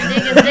Don't- didn't dig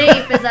as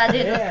deep as I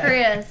did with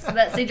Chris.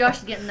 But see, Josh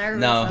is getting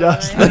nervous. No. over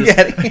Josh- there. Look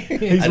at it.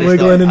 He's I just wiggling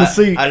don't- in the I-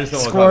 seat. I just don't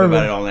want to talk squirming.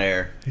 about it on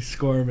air. He's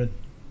squirming.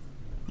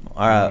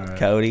 All right, All right.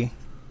 Cody.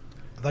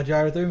 I thought you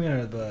already threw me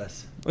under the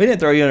bus. We didn't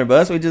throw you under a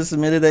bus. We just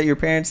admitted that your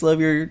parents love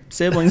your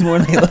siblings more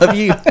than they love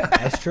you.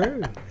 That's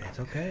true. It's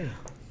okay.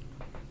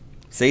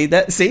 See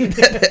that?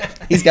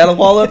 He's got a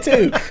wall up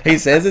too. He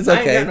says it's I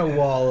ain't okay. got no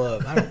wall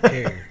up. I don't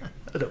care.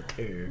 I don't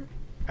care.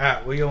 All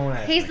right, what you want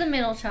to ask He's me? the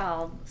middle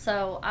child,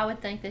 so I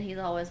would think that he's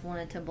always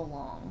wanted to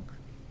belong.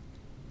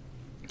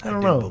 I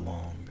don't do know.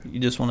 belong. You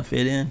just want to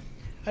fit in.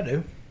 I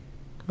do.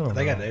 I don't I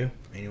think know. I do.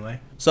 Anyway.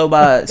 So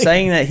by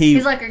saying that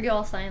He's like, are you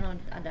all saying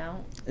I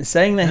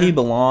don't? he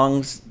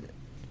belongs,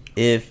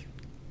 if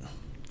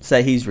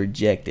say he's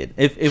rejected.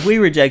 If we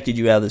rejected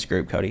you out of this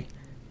group, Cody,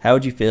 how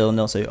would you feel? And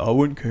they'll say, I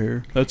wouldn't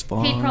care. That's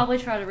fine. He'd probably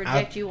try to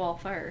reject you all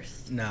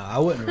first. No, I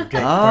wouldn't reject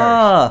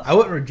Ah. first. I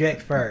wouldn't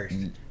reject first.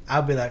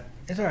 I'd be like,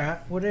 it's all right,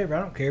 whatever. I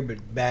don't care.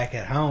 But back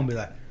at home, be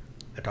like,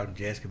 I talk to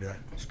Jessica, be like,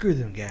 screw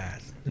them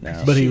guys.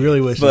 No. But he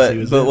really wishes But he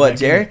was. but there what back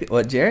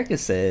then. Jerica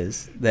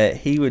says that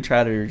he would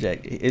try to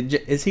reject.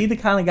 Is he the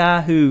kind of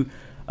guy who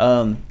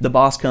the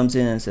boss comes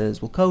in and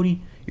says, well,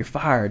 Cody, you're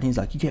fired. And he's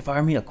like, you can't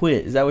fire me. I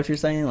quit. Is that what you're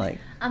saying? Like,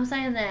 I'm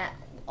saying that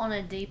on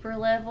a deeper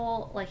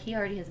level, like he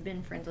already has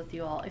been friends with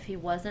you all. If he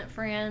wasn't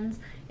friends,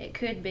 it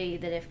could be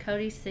that if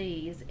Cody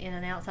sees in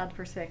an outside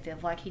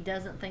perspective, like he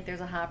doesn't think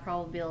there's a high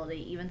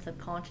probability, even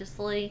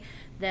subconsciously,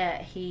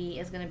 that he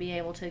is going to be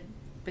able to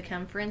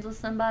become friends with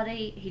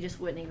somebody, he just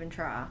wouldn't even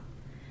try.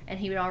 And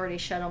he would already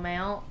shut them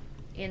out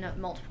in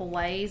multiple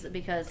ways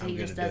because he I'm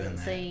just good at doesn't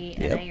doing see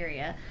Yep. an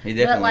area. He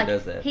definitely but like,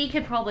 does that. He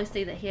could probably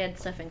see that he had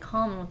stuff in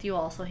common with you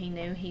all, so he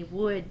knew he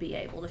would be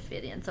able to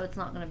fit in. So it's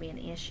not going to be an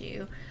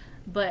issue.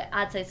 But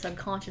I'd say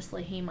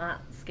subconsciously he might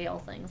scale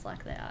things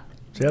like that.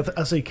 See,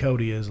 I see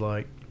Cody as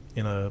like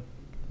in a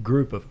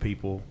group of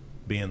people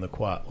being the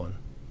quiet one.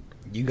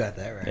 You got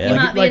that right. Yeah. He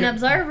Like- might be like an a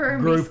observer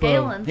and be group of-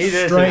 scaling. He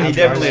does. Strange. He I've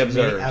definitely I've heard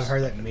that observes. I've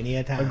heard that many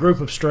a time. A group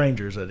of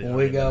strangers that When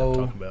we go,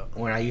 talking about.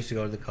 when I used to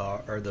go to the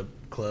car or the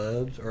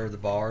clubs or the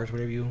bars,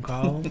 whatever you want to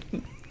call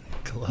them.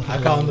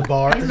 I call them the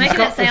bars. He's Let's making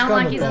call- it let's sound call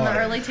them like he's in the bars.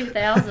 early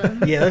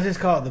 2000s. Yeah, let's just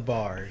call it the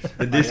bars. The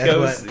Like, that's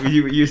discos. what-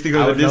 You used to go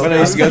I to would the know when I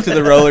used to go discos. to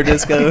the roller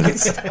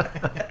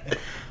discos.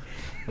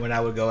 When I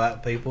would go out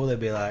with people, they'd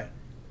be like,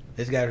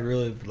 "This guy's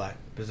really like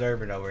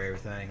preserving over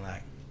everything.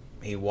 Like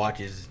he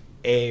watches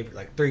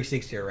like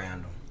 360 around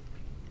him."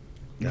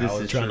 This I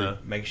was is trying true. to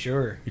make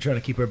sure. You're trying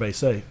to keep everybody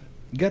safe.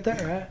 You got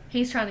that right.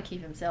 He's trying to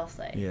keep himself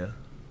safe. Yeah.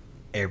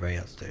 Everybody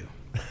else too.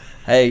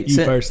 Hey,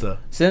 You first though.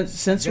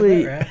 since Got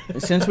we that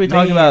right. since we Me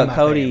talk and about my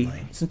Cody,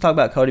 family. since talk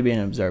about Cody being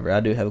an observer,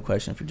 I do have a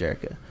question for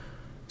Jerica.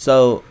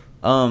 So,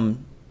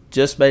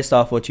 just based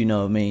off what you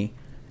know of me,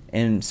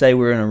 and say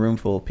we're in a room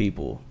full of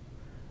people,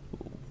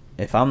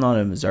 if I'm not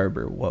an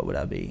observer, what would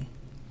I be?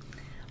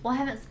 Well, I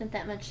haven't spent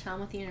that much time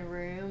with you in a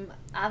room.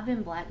 I've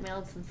been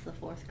blackmailed since the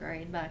 4th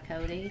grade by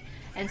Cody,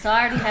 and so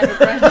I already have a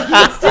grudge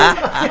against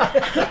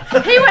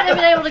him. He wouldn't have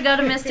been able to go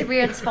to Mr.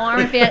 Beard's farm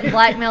if he hadn't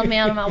blackmailed me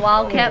out of my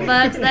wildcat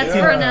bucks. That's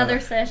for another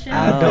session.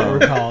 I don't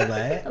recall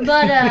that.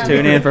 But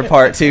Tune in for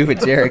part 2 with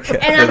Jerica.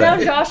 and for I've that.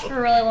 known Josh for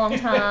a really long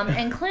time,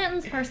 and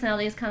Clinton's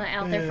personality is kind of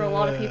out there for a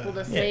lot of people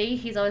to see.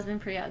 He's always been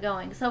pretty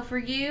outgoing. So for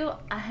you,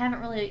 I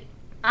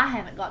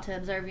haven't got to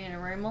observe you in a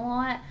room a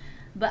lot,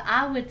 but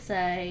I would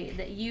say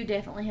that you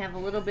definitely have a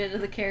little bit of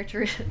the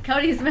characteristic.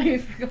 Cody's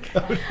moved.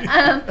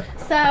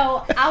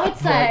 So I would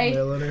say,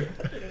 Blackmailing her.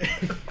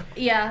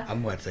 yeah,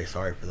 I'm going to say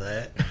sorry for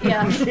that.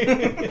 yeah.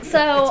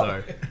 So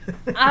Sorry.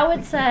 I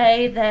would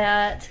say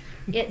that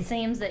it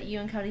seems that you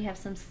and Cody have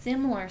some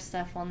similar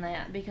stuff on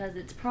that, because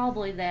it's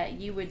probably that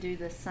you would do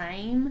the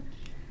same.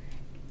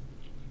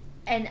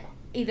 And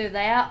either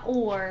that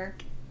or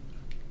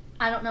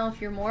I don't know if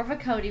you're more of a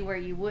Cody where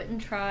you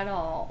wouldn't try at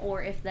all,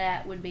 or if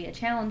that would be a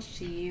challenge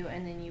to you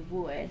and then you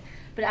would.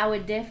 But I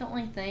would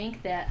definitely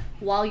think that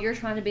while you're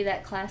trying to be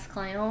that class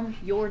clown,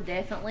 you're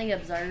definitely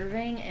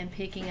observing and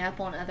picking up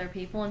on other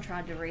people and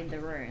trying to read the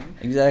room.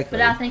 Exactly.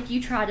 But I think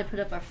you try to put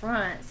up a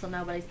front so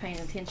nobody's paying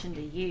attention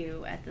to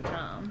you at the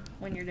time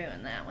when you're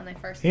doing that, when they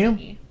first Him?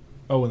 meet you.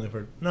 Oh, when they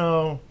first.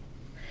 No.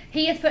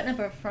 He is putting up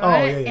a front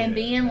Yeah, and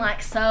being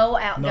like so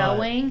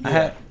outgoing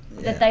that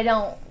they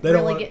don't They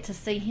don't really wanna get to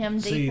see him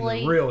See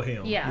deeply. the real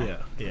him. Yeah.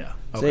 Yeah.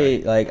 Okay.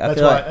 See, like I That's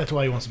feel why. like That's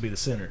why he wants to be the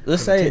center.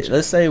 let's for the say attention.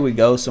 let's say we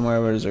go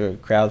somewhere where there's a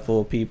crowd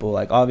full of people.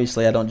 Like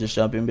obviously, I don't just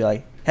jump in and be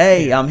like,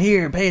 "Hey, I'm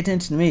here. Pay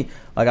attention to me."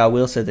 Like I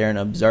will sit there and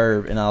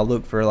observe, and I'll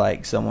look for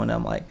like someone.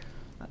 I'm like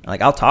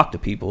I'll talk to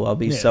people. I'll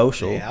be Yeah.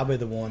 social. Yeah, I'll be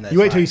the one that's You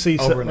wait till you see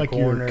over something in the like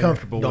you're corner,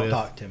 comfortable don't with.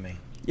 talk to me.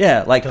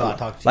 Yeah, like Till I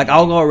talk to like you.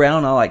 I'll go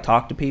around. I'll like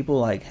talk to people.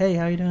 Like, hey,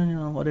 how you doing? You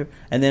know, whatever.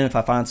 And then if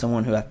I find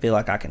someone who I feel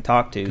like I can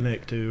talk to,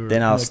 Connect to. Or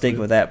then I'll connect stick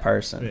with that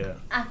person. Yeah.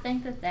 I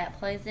think that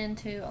plays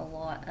into a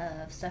lot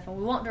of stuff, and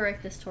we won't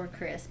direct this toward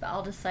Chris, but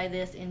I'll just say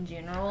this in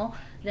general,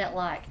 that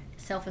like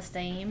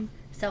self-esteem,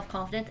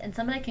 self-confidence, and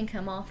somebody can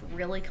come off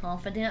really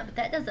confident, but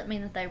that doesn't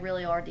mean that they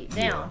really are deep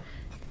down.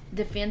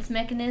 Defense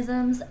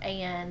mechanisms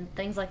and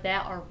things like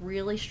that are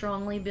really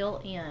strongly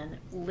built in,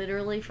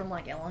 literally from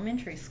like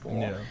elementary school.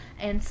 Yeah.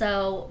 And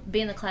so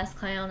being the class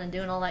clown and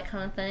doing all that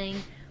kind of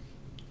thing,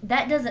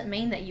 that doesn't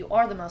mean that you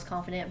are the most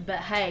confident, but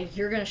hey,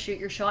 you're going to shoot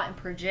your shot and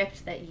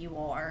project that you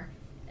are.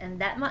 And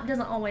that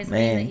doesn't always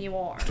mean Man. that you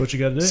are. That's what you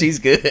got to do. She's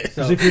good.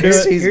 So if you're doing-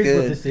 She's here's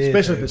what good. this is,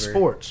 Especially if it's Hoover.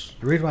 sports.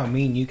 The reason why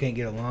me and you can't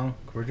get along,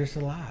 we're just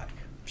alike.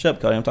 Shut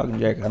up, Cody. I'm talking to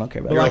Jericho. I don't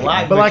care about But you.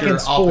 like, but like in you're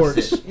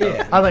sports, opposite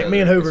yeah. of I each think me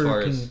and other as Hoover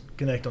far can as-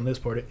 connect on this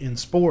part. In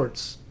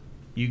sports,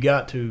 you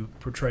got to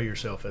portray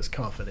yourself as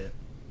confident.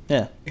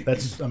 Yeah,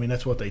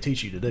 That's what they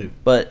teach you to do.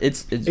 but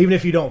it's Even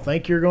if you don't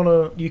think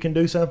you can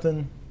do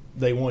something,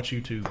 they want you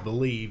to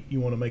believe.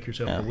 You want to make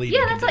yourself Yeah. believe.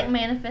 Yeah, you can that's do like it.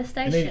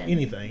 manifestation. And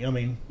anything. I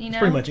mean, You it's know?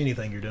 pretty much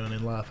anything you're doing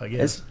in life, I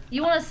guess. it's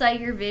You want to say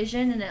your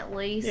vision and at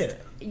least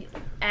Yeah.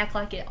 act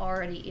like it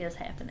already is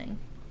happening.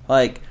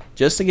 like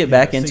just to get You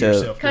back gotta see into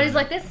yourself doing Cody's it.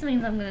 like, this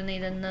means I'm going to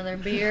need another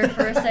beer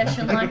for a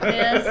session like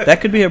this.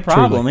 that could be a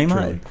problem. Truly, He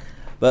truly. might,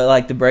 but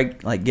like to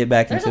break like get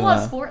back There's a into lot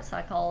of my. sports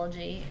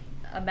psychology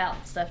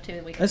about stuff too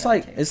that we can It's go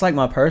like into. it's like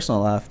my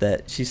personal life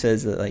that she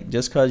says that like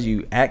just because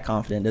you act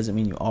confident doesn't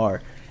mean you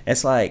are.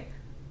 It's like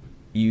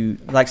you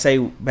like say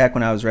back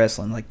when I was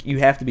wrestling, like you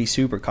have to be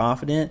super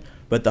confident,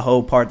 but the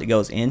whole part that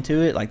goes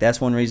into it, like that's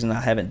one reason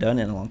I haven't done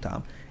it in a long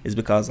time, is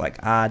because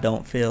like I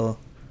don't feel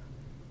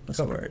what's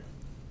the word?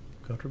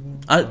 Comfortable?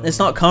 It's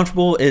not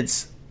comfortable.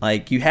 It's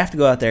like you have to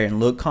go out there and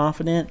look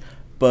confident,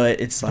 but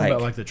it's Talking like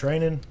about like the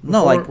training? no,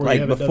 before, like where you like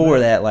haven't done before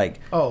that, like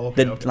Oh,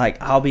 okay, the okay.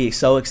 like I'll be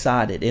so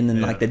excited, and then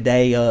Yeah. like the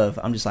day of,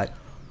 I'm just like,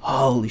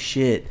 holy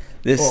shit,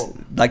 this Well,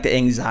 like the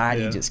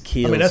anxiety Yeah. just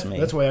kills I mean, that's, me.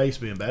 That's the way I used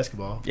to be in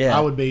basketball. Yeah.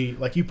 I would be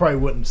like, you probably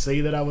wouldn't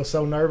see that I was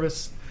so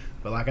nervous,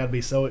 but like I'd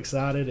be so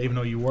excited, even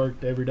though you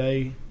worked every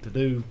day to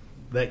do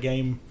that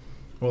game,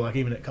 or like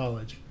even at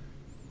college.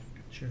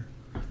 Sure.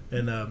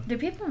 And Do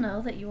people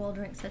know that you all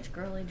drink such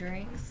girly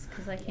drinks?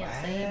 Because they can't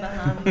see you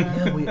behind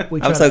Yeah, the...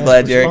 we I'm try so to glad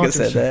ask for Jericho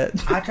said sponsorship.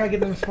 that. I try to get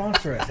them to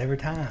sponsor us every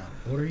time.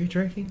 What are you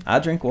drinking? I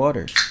drink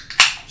water.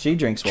 She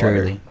drinks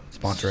water.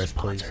 Sponsor us,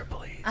 please.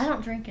 I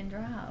don't drink and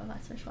drive. I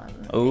specialize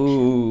in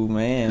Oh That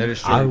man,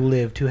 is I true.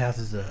 live 2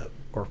 houses up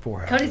or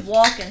 4 houses. Cody's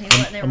walking. He's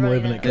letting I'm everybody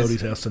living know. at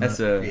Cody's house tonight. That's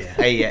a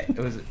Yeah.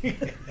 AI. Was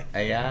it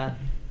AI or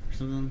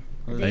something?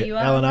 Was it?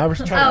 DUI? Allen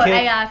Iverson? Oh, Trying to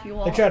catch- AI if you They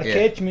walk. try to Yeah.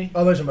 catch me.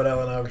 Oh, there's about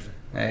Allen Iverson.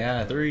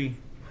 AI 3.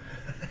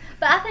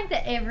 But I think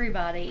that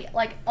everybody,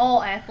 like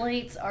all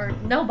athletes, are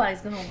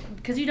nobody's gonna,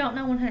 because you don't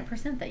know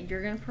 100% that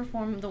you're gonna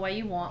perform the way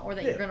you want or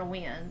that you're Yeah. gonna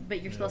win,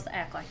 but you're supposed to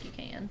act like you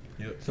can.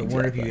 So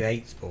what if Exactly. you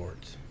hate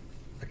sports?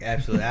 Like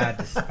absolutely, I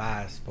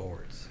despise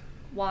sports.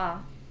 Why?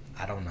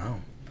 I don't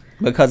know.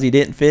 because he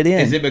didn't fit in.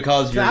 Is it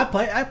because So you're? I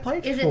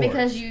played. Is it sports.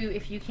 because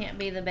if you can't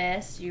be the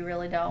best, you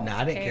really don't? No,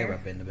 I didn't care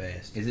about being the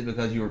best. Is it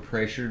because you were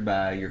pressured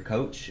by your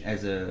coach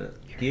as a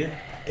kid?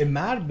 It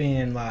might have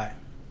been like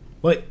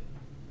Wait.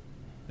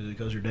 Is it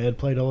because your dad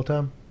played all the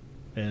time?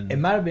 And it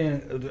might have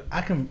been.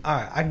 I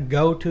can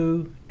go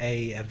to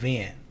a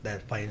event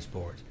that's playing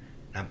sports.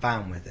 And I'm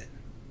fine with it.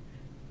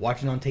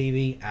 Watching on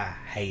TV, I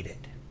hate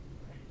it.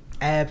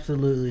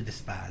 Absolutely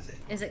despise it.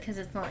 Is it because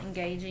it's not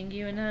engaging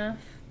you enough?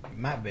 It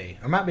might be.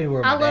 Or it might be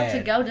where my I love dad.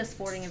 to go to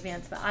sporting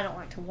events, but I don't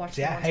like to watch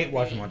See, them I on hate TV.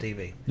 watching them on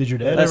TV. did your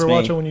dad That's ever me.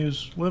 watch it when you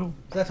was little?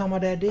 That's all my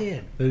dad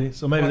did. Did he?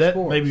 So maybe Watch that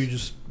sports. maybe you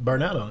just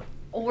burn out on it.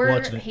 Or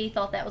watching it. he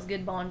thought that was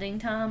good bonding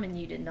time, and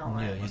you did not.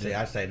 Yeah, Well, you see, did.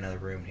 I'd stay in another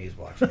room and he's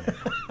watching it.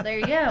 There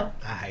you go.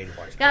 I hated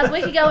watching Guys,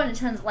 we could go into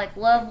tons of like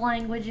love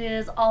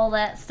languages, all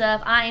that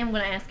stuff. I am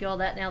going to ask you all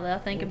that now that I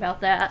think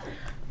about that.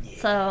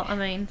 So, I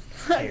mean,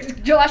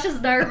 Josh is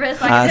nervous.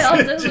 I can tell as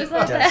soon as we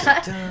said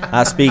that.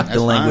 I speak That's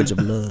the language fine.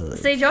 of love.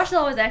 See, Josh is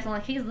always acting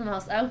like he's the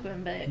most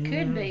open, but it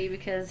could be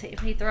because if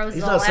he throws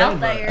He's it all not saying out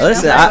much. there.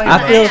 Listen, nobody's I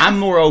gonna feel- ask. I'm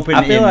more open.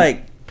 I feel in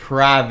like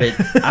private.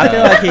 I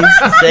feel like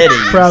he's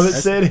settings. Private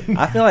setting.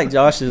 I feel like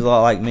Josh is a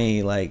lot like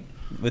me, like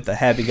with the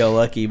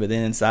happy-go-lucky, but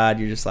then inside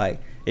you're just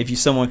like, if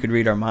someone could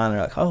read our mind,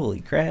 they're like,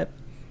 holy crap.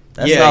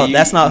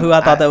 That's not who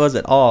I thought that was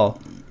at all.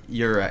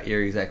 You're right.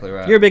 You're exactly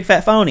right. You're a big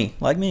fat phony,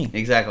 like me.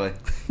 Exactly.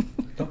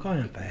 Don't call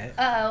him fat.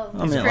 Uh-oh.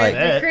 I mean, Did like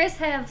that. Chris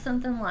have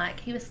something like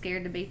he was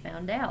scared to be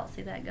found out?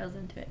 See, that goes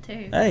into it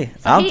too. Hey,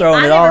 So I'm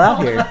throwing it all out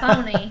I here. never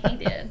called him a phony.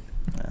 He did.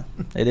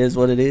 It is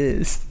what it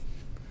is.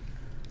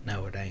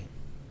 No, it ain't.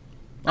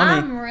 I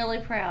mean- I'm really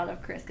proud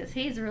of Chris because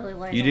he's really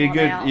laid You a did lot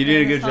good- out you did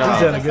a in good this job. whole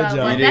He's done a good episode.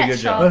 job. Like, You did a that's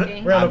good job.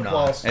 shocking. Round I'm of not.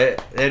 applause.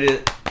 It is.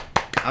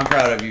 I'm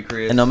proud of you,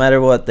 Chris. And no matter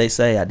what they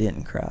say, I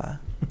didn't cry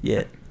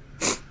yet.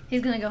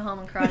 He's gonna go home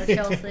and cry to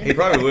Chelsea. He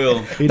probably will.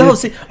 He No, did-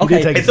 see, he did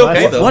okay, take it's his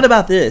okay, life. though. What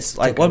about this?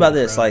 Like, okay what about to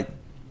this? cry.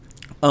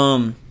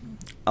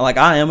 Like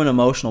I am an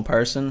emotional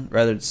person,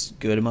 whether it's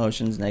good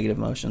emotions, negative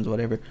emotions,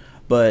 whatever.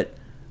 But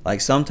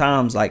like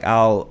sometimes, like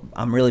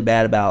I'm really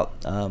bad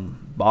about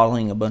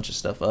bottling a bunch of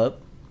stuff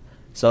up.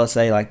 So let's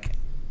say like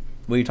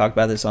we talked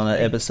about this on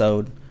an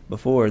episode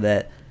before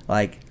that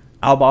like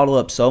I'll bottle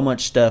up so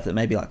much stuff that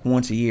maybe like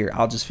once a year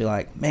I'll just feel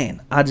like,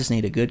 man, I just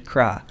need a good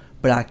cry,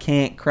 but I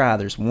can't cry.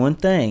 There's one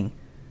thing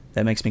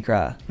that makes me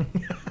cry.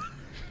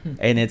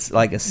 And it's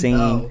like a scene.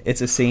 No. It's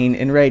a scene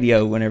in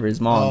radio whenever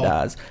his mom Oh.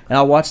 dies, and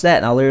I'll watch that,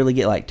 and I'll literally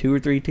get like 2 or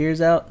 3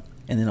 tears out,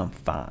 and then I'm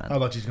fine. I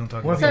thought you was going to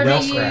talk What about if the it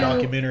does Wellspring cry?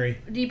 documentary.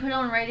 Do you put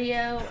on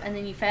radio and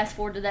then you fast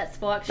forward to that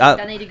spot? 'Cause you're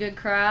like, I need a good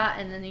cry,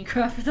 and then you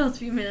cry for those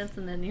few minutes,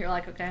 and then you're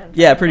like, okay. I'm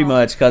Yeah, turning pretty it off.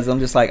 much, because I'm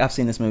just like I've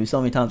seen this movie so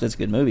many times. It's a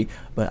good movie,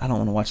 but I don't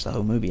want to watch the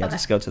whole movie. I Okay.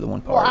 just go to the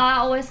one Well, part. I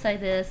always say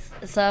this,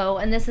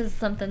 and this is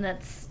something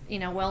that's,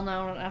 well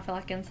known, I feel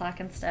like, in psych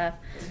and stuff.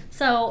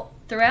 So,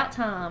 throughout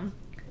time,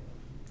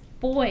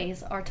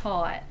 boys are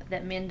taught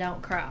that men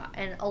don't cry.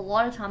 And a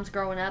lot of times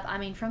growing up, I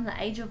mean, from the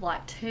age of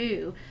like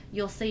 2,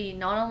 you'll see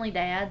not only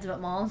dads,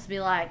 but moms be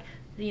like,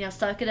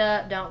 suck it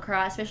up, don't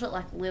cry, especially at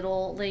like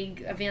little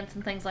league events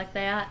and things like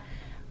that.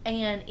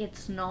 And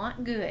it's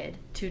not good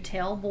to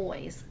tell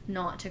boys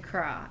not to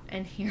cry.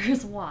 And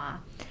here's why.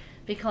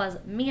 Because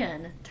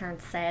men turn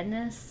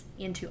sadness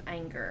into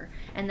anger.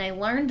 And they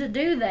learn to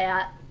do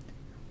that.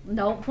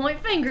 Don't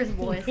point fingers,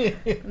 boys.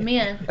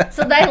 Men.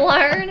 So they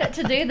learn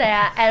to do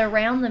that at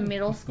around the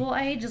middle school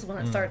age is when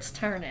it starts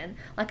turning.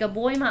 Like a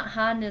boy might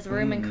hide in his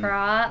room and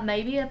cry,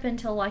 maybe up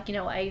until like,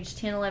 age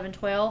 10, 11,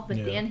 12, but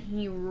Yeah. then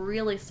he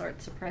really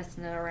starts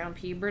suppressing it around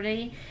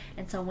puberty.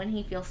 And so when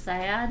he feels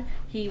sad,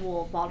 he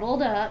will bottle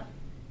it up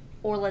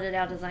or let it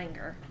out as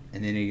anger.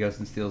 And then he goes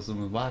and steals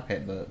some of the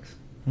Wildcat bucks.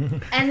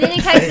 And then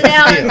he takes it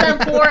out on some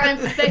poor,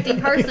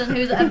 unsuspecting person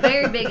who's a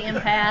very big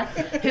empath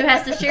who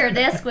has to share a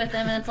desk with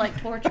him, and it's like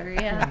torture,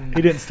 yeah.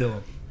 He didn't steal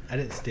him. I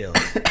didn't steal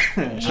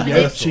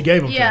it. She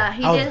gave him Yeah, to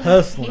him. he I did. was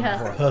hustling He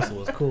before hustled. hustle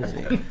was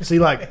cool. See,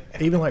 like,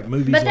 even like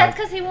movies But that's like...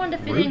 because he wanted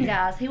to fit Rudy. in,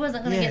 guys. He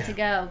wasn't going to Yeah. get to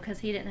go because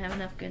he didn't have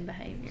enough good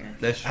behavior.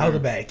 That's true. I was a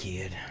bad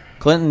kid.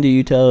 Clinton, do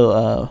you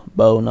tell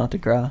Bo not to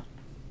cry?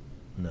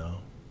 No.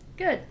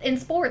 Good. In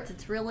sports,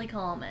 it's really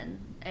common.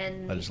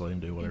 And I just let him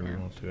do whatever he know.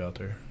 wants to out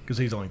there. Because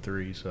he's only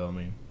 3, so, I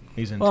mean,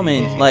 he's in Well, I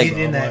mean, teenage, like- so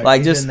He's in that- Like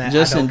he's just in that,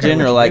 just I don't in care what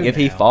general, you like do if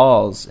he now.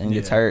 falls and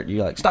gets Yeah. hurt,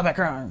 you're like, stop that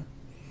crying.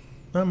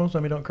 No, most of the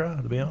time he don't cry,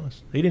 to be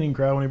honest. He didn't even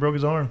cry when he broke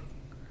his arm.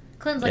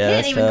 Clinton's like, Yeah, he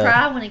that's didn't even tough.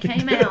 cry when he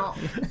came out.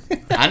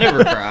 I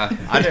never cry.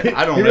 I don't. He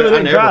I really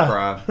didn't never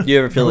cry. cry. Do you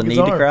ever feel the Broke his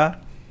need to arm. cry?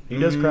 He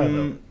does cry,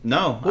 though.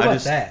 No, What I about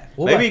just that?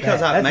 What maybe about because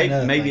that? I That's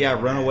another maybe thing I I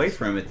run wanna away ask.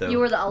 from it though. You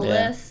were the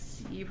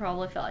oldest. You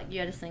probably felt like you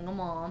had a single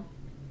mom.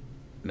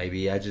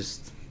 Maybe I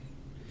just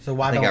So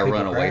why I think don't I people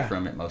run away cry?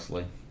 from it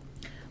mostly.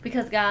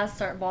 Because guys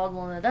start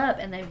bottling it up,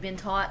 and they've been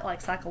taught,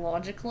 like,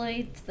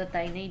 psychologically that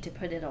they need to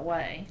put it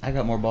away. I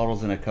got more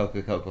bottles than a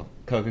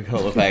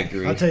Coca-Cola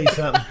factory. I'll tell you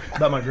something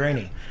about my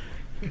granny.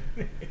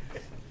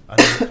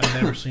 I've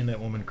never seen that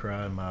woman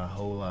cry in my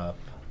whole life.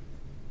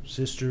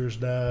 Sisters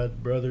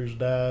died, brothers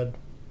died.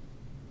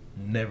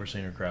 Never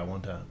seen her cry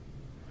one time.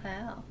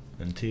 Wow.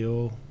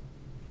 Until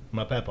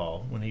my papaw,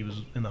 when he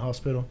was in the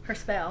hospital. Her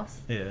spouse.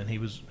 Yeah, and he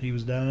was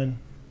dying.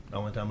 The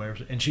only time I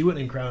ever... And she wouldn't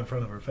even cry in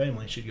front of her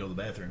family. She'd go to the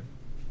bathroom.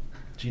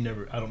 She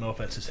never... I don't know if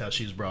that's just how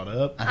she was brought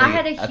up. I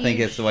had a I think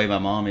huge- it's the way my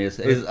mom is.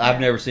 Yeah. I've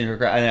never seen her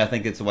cry, and I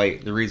think it's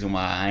the reason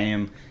why I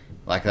am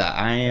like that.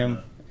 I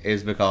am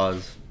is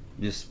because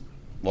just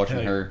watching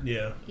Hey, her.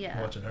 Yeah, Yeah.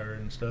 watching her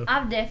and stuff.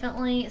 I've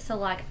definitely,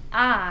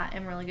 I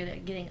am really good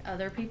at getting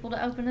other people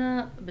to open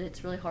up, but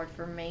it's really hard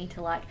for me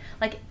to like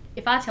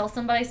if I tell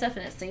somebody stuff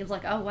and it seems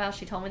like, oh wow,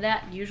 she told me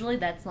that, usually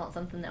that's not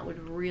something that would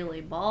really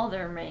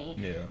bother me.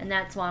 Yeah. And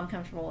that's why I'm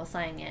comfortable with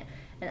saying it.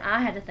 And I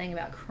had to think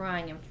about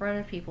crying in front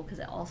of people because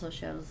it also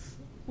shows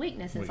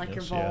weakness. It's like your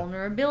Weakness, yeah.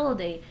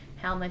 vulnerability,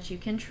 how much you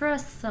can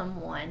trust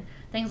someone,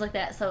 things like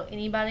that. So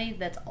anybody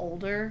that's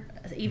older,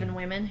 even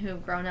women who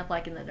have grown up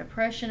like in the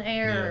Depression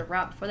era Yeah. or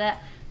right before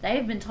that,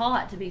 they've been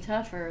taught to be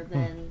tougher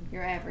than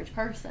your average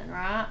person,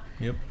 right?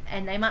 Yep.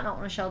 And they might not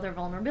want to show their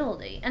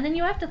vulnerability. And then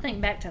you have to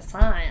think back to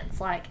science,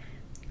 like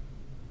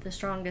the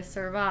strongest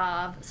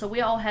survive. So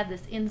we all have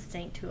this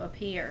instinct to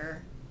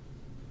appear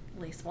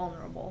least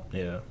vulnerable.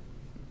 Yeah.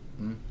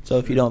 So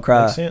if you don't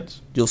cry, Makes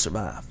sense. you'll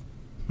survive.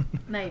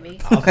 Maybe.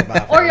 I'll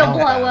survive for Or a you'll long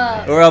blow time,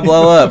 up. man. Or I'll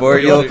blow up, or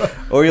you'll Whichever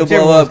blow up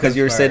one because comes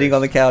you're sitting first.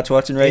 on the couch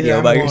watching Either radio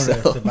I'm by going to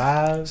yourself.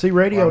 survive, See, or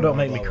radio I'm don't gonna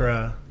make me blow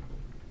cry. up.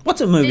 What's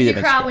a movie Did you that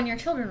makes cry you when your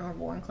children were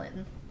born,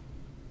 Clinton?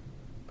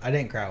 I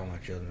didn't cry when my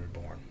children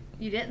were born.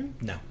 You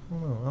didn't? No. I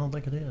don't know. I don't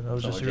think I did. I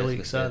was That's just all really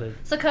Jessica said. excited.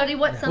 So, Cody,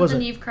 what's Was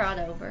something it? you've cried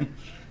over?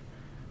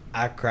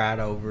 I cried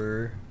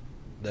over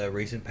the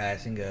recent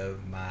passing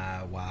of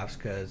my wife's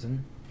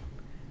cousin.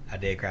 I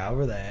did cry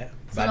over that.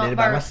 So But I not did it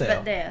by birth, but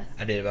myself. death.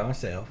 I did it by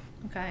myself.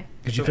 Okay.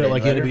 Because you Okay, felt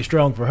like you had to later. be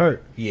strong for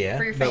her. Yeah.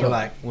 For your But family.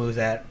 like, we was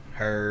at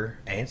her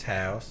aunt's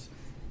house,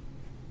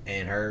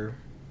 and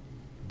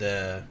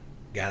the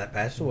guy that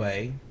passed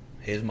away,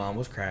 his mom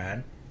was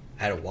crying.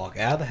 I had to walk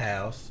out of the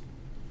house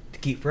to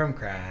keep from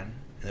crying.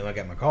 And then when I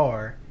got in my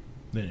car,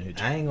 Then it hit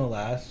you. I ain't gonna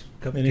lie, a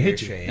couple And it hit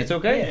tears you. shed. It's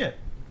okay. Yeah.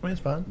 I mean,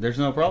 it's fine. There's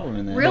no problem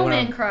in that. Real when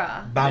men I'm-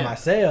 cry. By Yeah.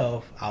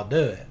 myself, I'll do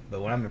it.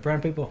 But when I'm in front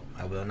of people,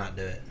 I will not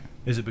do it.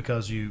 Is it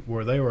because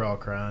where they were all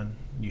crying,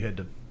 you had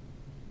to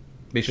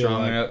Be feel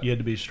strong like enough. you had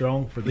to be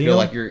strong for them? You feel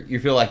like you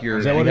feel like you're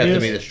Is you that have what it to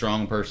is? be the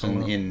strong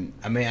person in.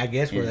 I mean, I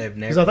guess where Yeah. they've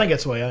Because never. I think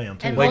that's the way I am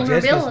too. And Wait,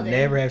 Jessica's vulnerability.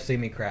 never have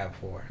seen me cry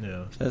before.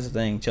 Yeah. That's the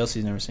thing.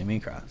 Chelsea's never seen me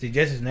cry. See,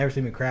 Jessica's never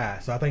seen me cry,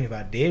 so I think if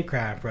I did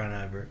cry in front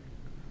of her,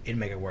 it'd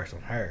make it worse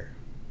on her.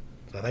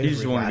 So I think You that's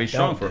just the wanna reason be I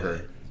strong don't for do her.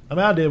 it. I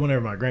mean, I did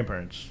whenever my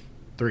grandparents,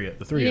 the three You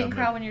of didn't them.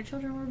 cry when your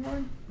children were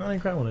born? I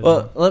didn't cry when they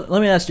Well,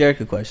 let me ask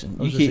Jericho a question.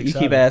 I was You just keep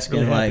excited. asking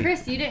Really happy. like,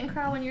 Chris, you didn't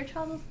cry when your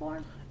child was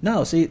born?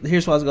 no. See,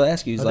 here's what I was going to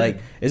ask you: is I like,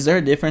 did. is there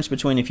a difference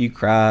between if you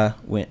cry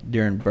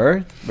during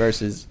birth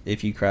versus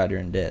if you cry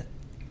during death?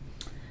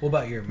 What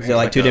about your Is marriage? there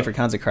like Like two a- different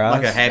kinds of cries?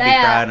 Like a happy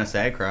That- cry and a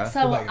sad cry.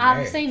 So about your I've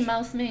marriage? seen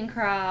most men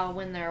cry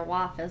when their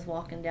wife is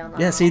walking down the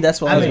Yeah, aisle. see,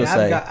 that's what I was going to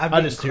say.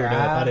 I just teared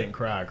up. I didn't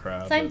cry.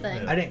 Same but,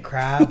 thing. yeah. I didn't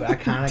cry, but I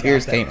kind of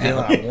Tears got that came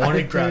feeling out. I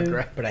wanted I didn't to,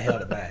 cry. but I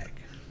held it back.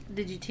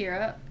 Did you tear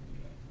up?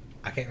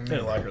 I can't Didn't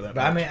remember. like her that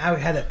but I much. mean, I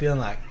had that feeling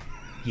like,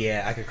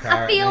 yeah, I could cry.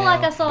 I right feel now,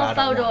 like I saw but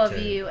a I don't photo want of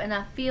to. you, and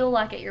I feel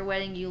like at your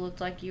wedding you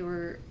looked like you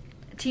were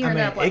tearing I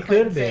mean, up. Like it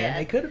could have Clinton been.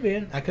 said. It could have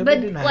been. I could But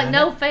be denying like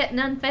it.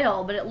 none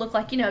fell, but it looked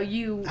like you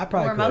I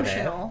probably were could have.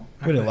 emotional.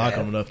 I We didn't could like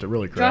have. them enough to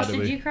really cry. Josh, did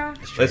did we? you cry?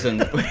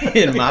 Listen,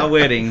 in my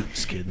wedding,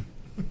 Just kidding.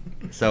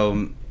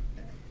 so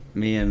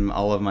me and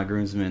all of my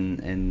groomsmen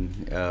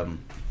and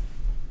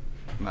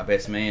my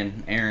best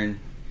man Aaron,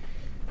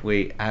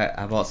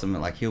 I bought some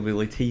like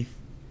hillbilly teeth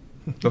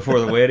before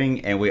the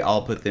wedding, and we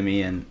all put them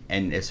in.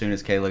 And as soon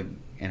as Kayla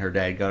and her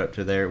dad got up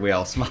to there, we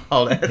all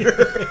smiled at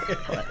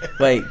her.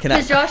 Wait, can I?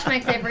 Because Josh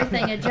makes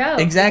everything a joke.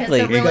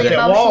 Exactly. Because it's a really He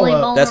got that wall emotionally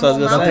up. vulnerable That's what I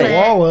was gonna Got say. the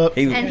moment. wall up.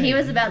 He, And he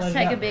was about to Let it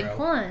take a out, big bro.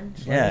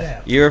 plunge. Let it yeah,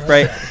 out. you're Let it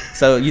afraid. out.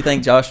 So you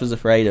think Josh was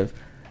afraid of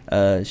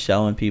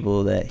showing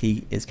people that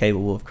he is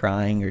capable of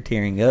crying or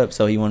tearing up,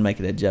 so he wanted to make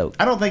it a joke.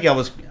 I don't think I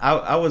was.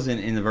 I wasn't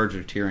in the verge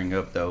of tearing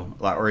up though,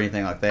 like or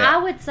anything like that. I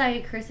would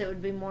say, Chris, it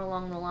would be more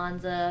along the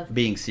lines of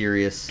Being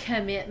serious.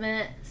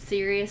 commitment,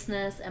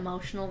 seriousness,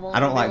 emotional I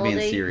don't vulnerability.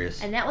 like being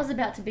serious. And that was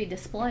about to be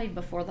displayed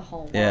before the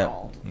whole Yeah.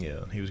 world. Yeah,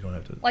 he was going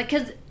to have to. Like,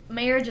 because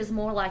marriage is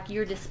more like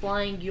you're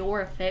displaying your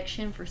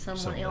affection for someone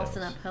Someone else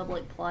in a else.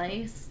 public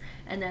place,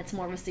 and that's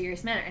more of a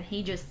serious matter. And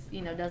he just,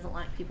 doesn't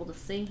like people to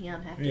see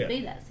him have to Yeah.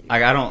 be that serious.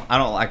 Like I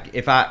don't like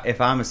if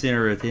I'm a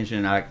center of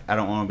attention, I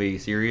don't want to be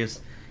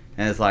serious.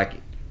 And it's like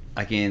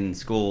in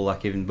school,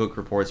 like giving book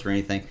reports or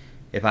anything.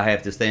 If I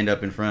have to stand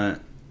up in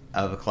front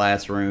of a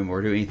classroom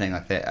or do anything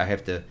like that, I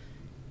have to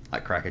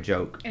like crack a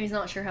joke. And he's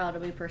not sure how it'll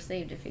be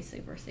perceived if he's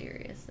super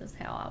serious. Is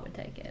how I would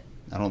take it.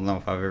 I don't know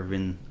if I've ever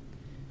been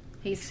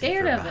He's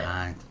scared of it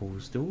behind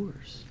closed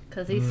doors.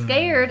 because he's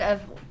scared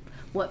of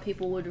what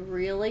people would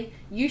really.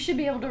 You should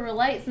be able to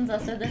relate since I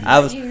said this. I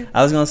about was you.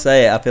 gonna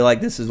say I feel like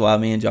this is why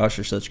me and Josh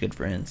are such good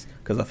friends,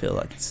 because I feel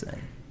like it's the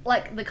same.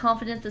 Like the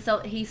confidence, the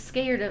self. He's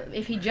scared of.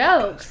 If he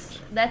jokes,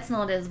 that's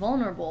not as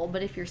vulnerable.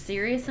 But if you're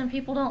serious and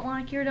people don't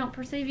like you or don't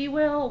perceive you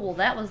well,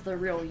 that was the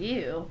real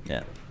you.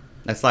 Yeah.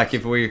 That's like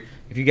if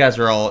you guys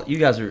are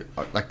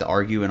like to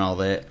argue and all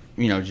that,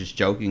 just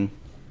joking.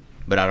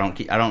 But I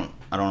don't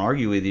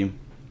argue with you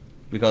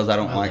because I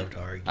don't I like love to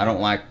argue. I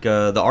don't like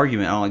the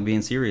argument. I don't like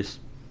being serious.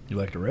 You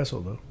like to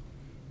wrestle, though.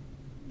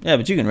 Yeah,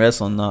 but you can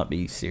wrestle and not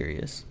be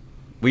serious.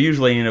 We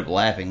usually end up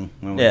laughing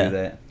when we Yeah. do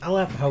that. I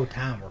laugh the whole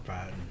time we're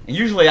fighting. And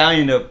usually I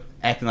end up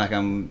acting like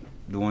I'm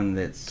the one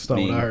that's That's not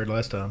what mean. I heard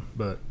last time,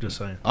 but just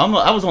saying.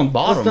 I was on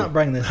bottom. Let's not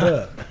bring this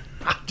up.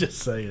 I'm just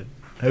saying.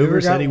 Hoover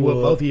Hoover said he got whooped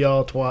whooped. both of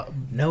y'all twice.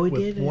 No, he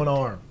with didn't. one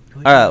arm.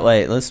 All right,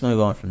 wait. Let's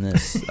move on from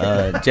this.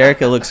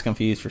 Jericho looks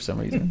confused for some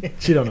reason.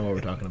 She don't know what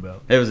we're talking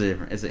about. It was a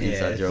different. It's an Yeah,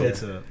 inside it's-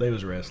 joke. They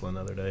was wrestling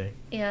the other day,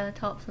 Yeah,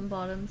 tops and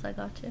bottoms. I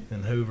got you.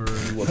 and Hoover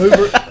That's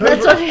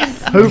what it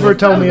is. Hoover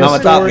told me a I'm a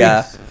story.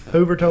 top guy.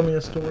 Hoover told me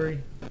a story,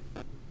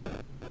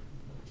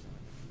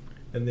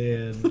 and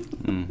then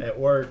Mm. at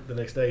work the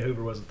next day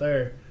Hoover wasn't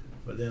there,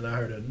 but then I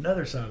heard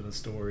another side of the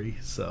story,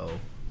 so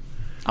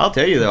I'll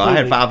tell you though, I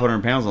had Completely-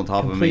 500 pounds on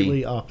top of completely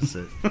me.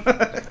 opposite.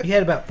 You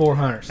had about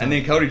 400. And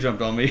then Cody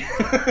jumped on me.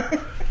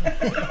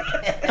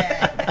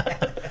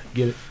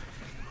 Get it?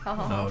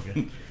 Uh-huh. Oh,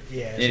 okay.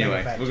 Yeah. it's Anyway,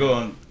 manufactured. we'll go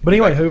on. But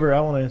anyway, Hoover, I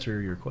want to answer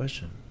your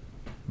question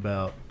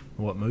about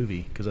what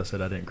movie, because I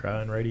said I didn't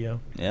cry on radio.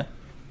 Yeah.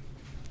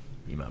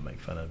 You might make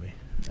fun of me.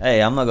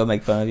 Hey, I'm not gonna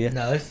make fun of you.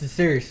 No, this is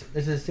serious.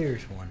 This is a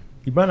serious one.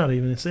 You might not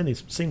even have seen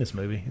this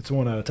movie. It's the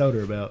one I told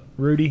her about.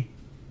 Rudy.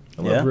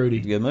 I love Yeah, Rudy.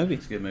 it's a good movie.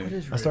 It's a good What movie.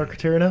 is I start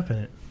tearing up in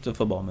it. It's a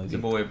football It's a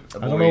movie. boy.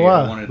 I don't know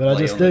why, but I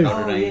just do.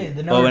 Oh yeah,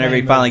 the Well, whenever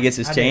he Notre finally Dame gets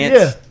his movie. I did.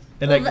 chance. Yeah.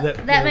 And Well,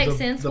 that makes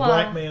sense The why.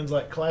 black man's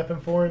like clapping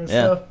for him and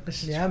Yeah. stuff. It's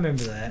just- Yeah, I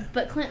remember that.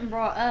 But Clinton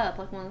brought up,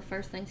 like, one of the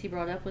first things he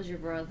brought up was your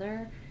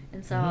brother.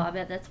 And so I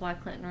bet that's why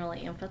Clinton really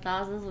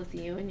empathizes with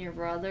you and your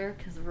brother,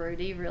 because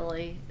Rudy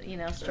really,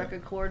 struck a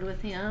chord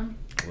with him.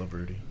 I love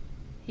Rudy.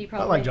 He I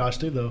probably like Josh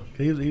too, though.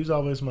 He was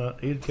always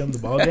he'd come to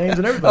ball games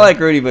and I everything. like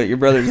Rudy, but your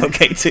brother's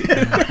okay too.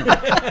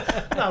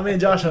 No, me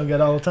and Josh hung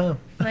out all the time.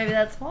 Maybe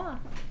that's why.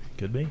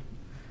 Could be.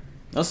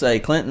 I'll say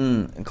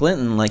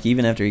Clinton, like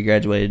even after he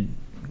graduated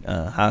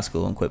high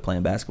school and quit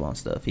playing basketball and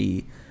stuff,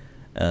 he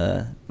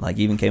like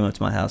even came up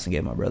to my house and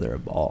gave my brother a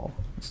ball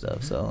and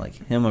stuff. So like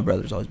him and my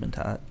brother's always been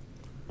tight,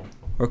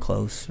 or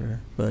close, or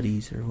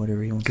buddies, or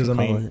whatever he wants to Because,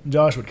 call I mean, it.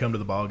 Josh would come to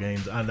the ball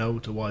games, I know,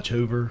 to watch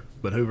Hoover,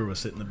 but Hoover was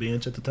sitting the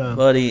bench at the time.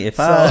 Buddy, if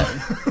So-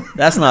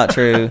 that's not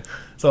true.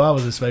 So I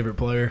was his favorite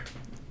player.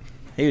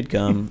 He would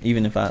come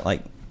even if I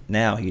like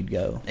now he'd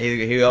go.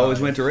 He always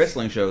went to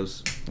wrestling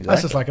shows.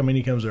 That's just like,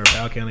 he comes to our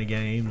Powell County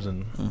games,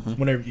 and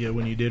Mhm.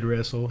 when you did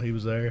wrestle, he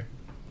was there.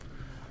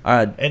 All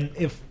right. And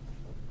if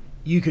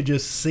you could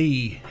just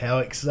see how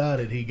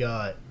excited he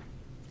got.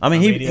 I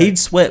mean, yeah. he'd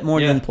sweat more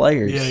Yeah. than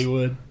players. Yeah, he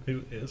would.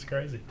 It's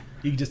crazy.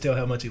 You can just tell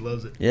how much he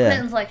loves it. Yeah.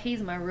 Clinton's like,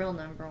 he's my real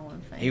number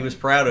one fan. He was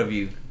proud of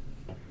you.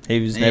 He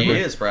was He never.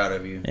 is proud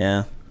of you.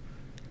 Yeah.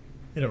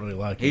 He don't really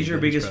like you. He's your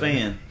but biggest proud of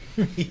fan,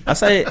 you. I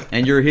say,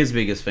 and you're his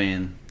biggest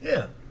fan.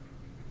 Yeah,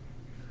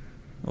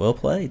 well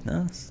played.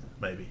 Nice.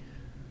 maybe.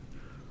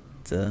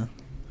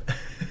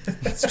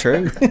 It's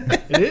true.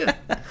 It is.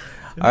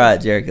 All right,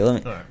 Jericho.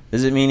 Let me. All right.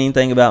 Does it mean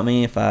anything about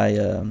me if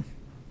I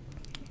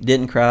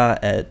didn't cry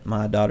at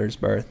my daughter's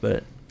birth,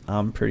 but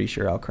I'm pretty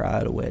sure I'll cry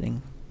at a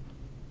wedding?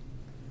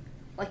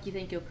 Like, you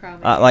think you'll cry?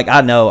 Like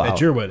I know At I'll-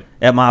 your wedding.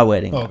 at my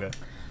wedding. Oh, okay.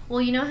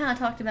 Well, you know how I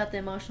talked about the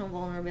emotional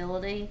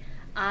vulnerability?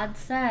 I'd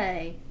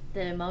say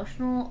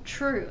that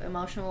true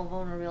emotional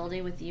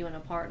vulnerability with you and a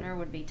partner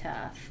would be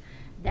tough.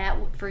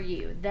 For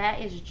you, that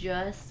is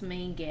just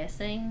me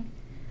guessing.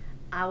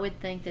 I would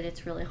think that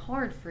it's really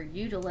hard for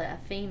you to let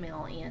a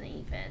female in,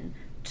 even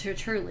to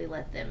truly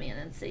let them in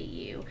and see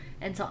you.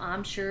 And so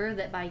I'm sure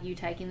that by you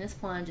taking this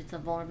plunge, it's a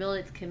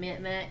vulnerability, it's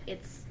commitment,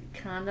 it's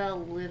kind of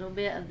a little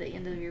bit of the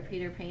end of your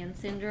Peter Pan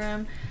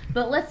syndrome.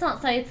 But let's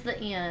not say it's the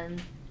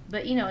end,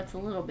 but it's a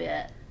little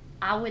bit.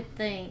 I would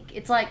think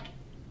it's like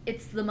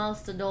it's the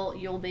most adult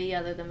you'll be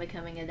other than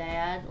becoming a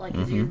dad. Like,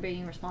 as you're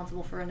being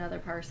responsible for another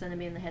person and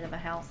being the head of a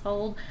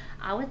household,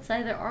 I would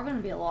say there are going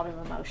to be a lot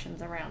of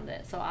emotions around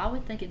it. So I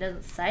would think it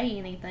doesn't say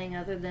anything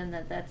other than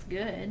that's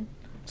good.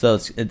 So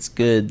it's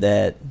good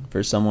that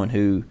for someone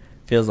who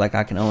feels like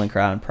I can only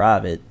cry in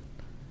private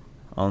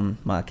on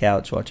my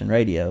couch watching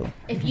radio,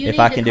 If you if need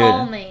I to can do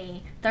call it,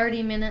 me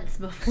 30 minutes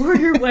before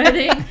your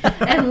wedding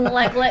and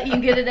like let you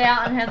get it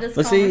out and have this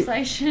But see,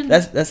 conversation.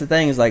 that's the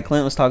thing is like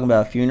Clint was talking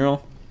about a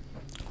funeral.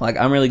 Like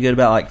I'm really good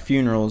about like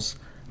funerals.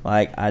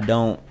 Like I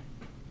don't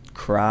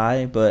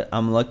cry, but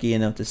I'm lucky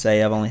enough to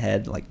say I've only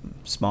had like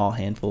small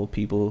handful of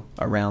people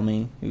around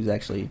me who's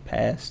actually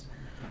passed.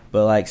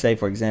 But like say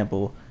for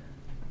example,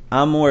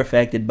 I'm more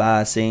affected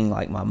by seeing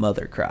like my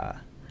mother cry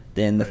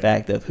than the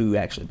fact of who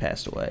actually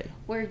passed away.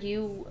 Where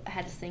you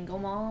had a single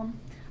mom,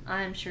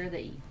 I'm sure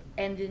that,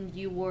 and then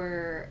you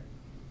were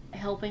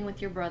helping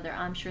with your brother,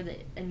 I'm sure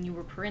that, and you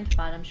were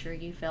parentified, I'm sure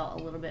you felt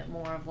a little bit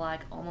more of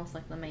like, almost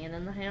like the man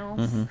in the house.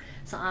 Mhm.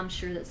 So I'm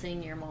sure that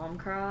seeing your mom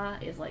cry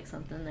is like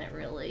something that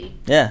really,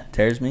 Yeah,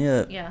 tears me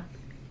up. yeah.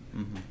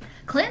 Mm-hmm.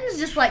 Clinton's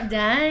just like,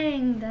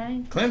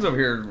 dang. Clint's over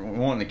here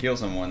wanting to kill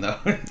someone, though.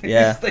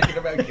 Yeah. He's thinking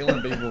about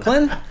killing people.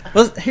 Clint,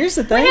 well, here's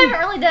the We thing. haven't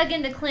really dug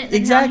into Clinton.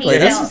 Exactly,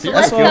 And how he this felt, is- so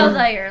that's let's what go I'm-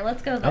 there.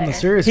 Let's go there. I'm the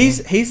serious He's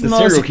one. the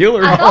most serial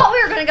killer. I thought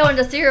we were going to go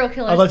into serial I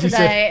killers thought you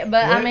today, said,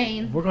 but I what?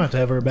 mean, We're going to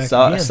have her back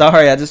So, again.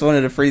 sorry, I just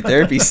wanted a free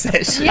therapy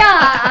session.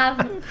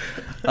 yeah.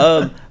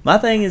 My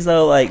thing is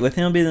though, like with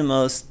him being the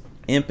most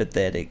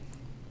empathetic,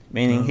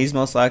 meaning he's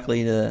most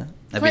likely to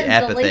That'd be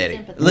Clinton's the least apathetic.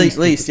 sympathetic.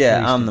 least yeah,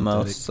 least I'm the empathetic.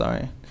 most.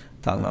 Sorry,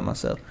 talking about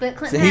myself. But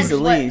Clinton So he's has the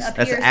what least.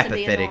 That's appears to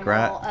be a apathetic,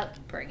 normal right?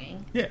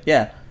 upbringing.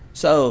 Yeah.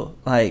 So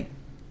like,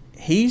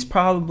 he's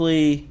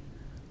probably,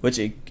 which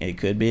it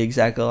could be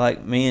exactly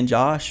like me and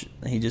Josh.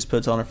 He just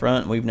puts on a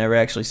front. We've never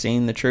actually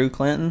seen the true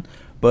Clinton,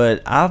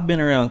 but I've been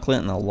around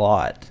Clinton a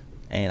lot,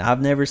 and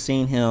I've never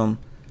seen him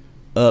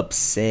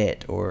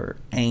upset or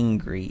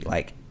angry.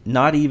 Like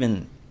not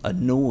even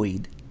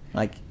annoyed.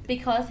 Like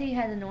because he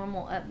had a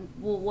normal,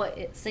 well, what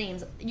it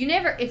seems, you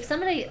never, if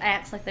somebody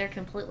acts like they're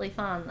completely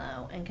fine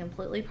though and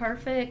completely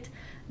perfect,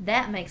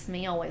 that makes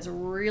me always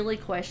really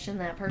question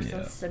that person's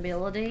Yeah.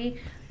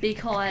 stability,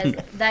 because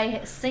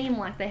they seem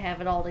like they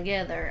have it all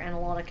together and a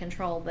lot of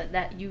control, but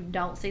that you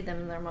don't see them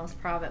in their most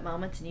private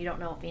moments, and you don't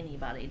know if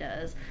anybody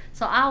does.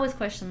 So I always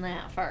question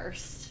that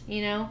first,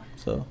 you know.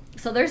 So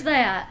there's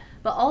that,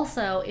 but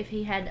also if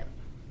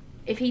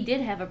he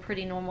did have a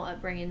pretty normal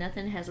upbringing,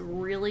 nothing has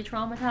really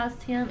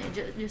traumatized him,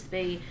 it just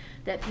be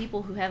that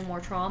people who have more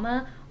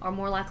trauma are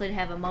more likely to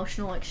have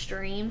emotional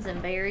extremes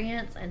and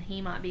variance, and he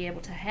might be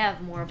able to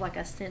have more of like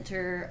a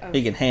center of,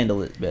 He can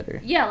handle it better.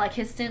 yeah, like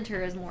his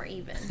center is more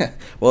even.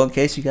 Well, in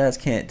case you guys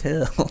can't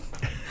tell,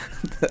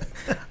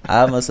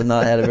 I must have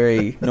not had a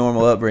very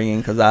normal upbringing,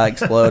 because I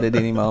exploded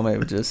any moment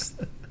with just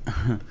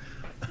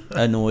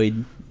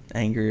annoyed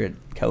anger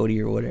at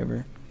Cody or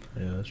whatever.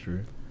 Yeah, that's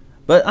true.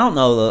 But I don't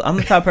know though. I'm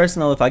the type of person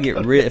though. If I get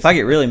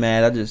really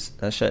mad,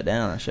 I shut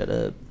down. I shut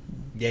up.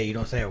 Yeah, you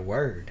don't say a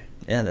word.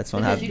 Yeah, that's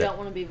when Because you don't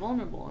want to be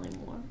vulnerable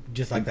anymore.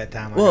 Just like that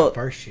time I Well, got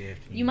first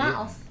shift. You might didn't.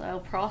 also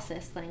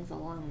process things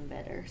alone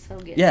better. So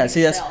get Yeah, to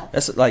see, yourself.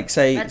 that's like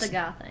That's a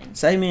guy thing.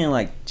 say me and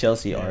like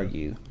Chelsea Yeah.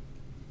 argue.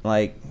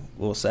 Like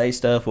we'll say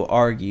stuff, we'll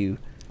argue.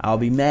 I'll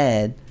be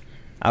mad.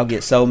 I'll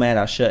get so mad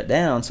I shut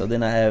down. So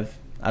then I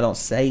don't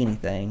say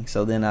anything.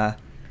 So then I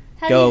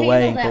How go do you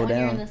away handle and that cool when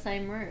you're in down. the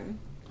same room?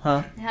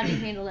 Huh? How do you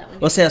handle that when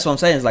Well, see, that's what I'm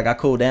saying. Is like I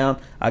cool down,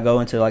 I go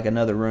into like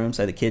another room,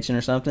 say the kitchen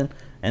or something,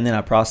 and then I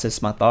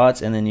process my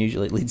thoughts, and then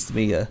usually it leads to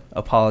me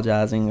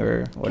apologizing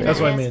or whatever. That's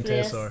why ask me and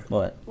Tess this? are.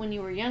 What? when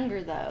you were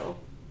younger, though,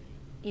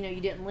 you know,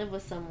 you didn't live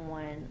with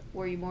someone,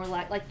 were you more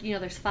like, you know,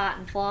 there's fight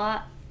and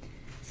flight.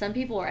 Some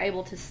people are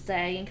able to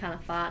stay and kind of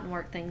fight and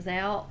work things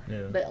out,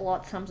 Yeah. but a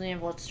lot of times when you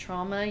have lots of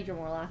trauma, you're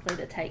more likely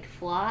to take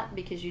flight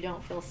because you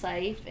don't feel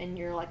safe and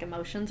your like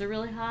emotions are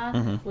really high.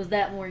 Mhm. Was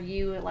that more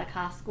you at like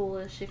high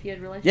schoolish if you had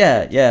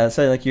relationships? Yeah.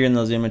 Say like you're in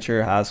those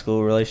immature high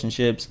school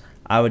relationships,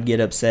 I would get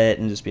upset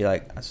and just be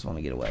like, I just want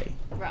to get away.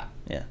 Right.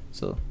 Yeah.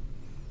 So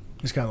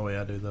It's kind of the way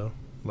I do though.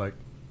 Like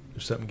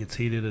if something gets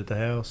heated at the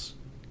house,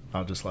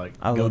 I'll just like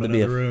I go love to to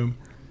be another room.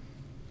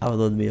 I would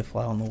love to be a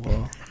fly on the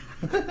wall.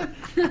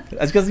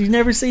 That's because you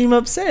never see him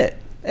upset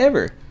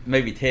ever.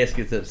 Maybe Tess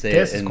gets upset.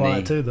 Tess is and quiet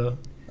me. too though.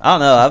 I don't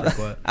know. Pretty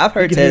quiet. I've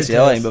heard You can hear Tess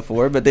yelling Tess.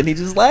 before, but then he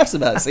just laughs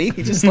about it. See,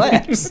 he just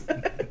laughs.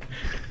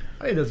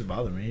 It doesn't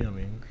bother me. I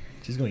mean,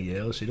 she's gonna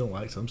yell. She don't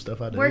like some stuff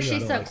I do. Where I she's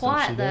don't so like stuff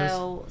quiet she does.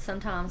 though,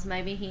 sometimes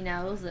maybe he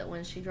knows that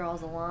when she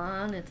draws a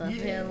line, it's a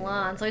Yeah. thin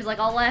line. So he's like,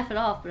 I'll laugh it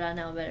off, but I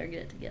know I better get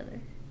it together.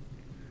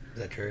 Is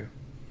that true?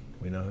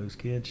 We know whose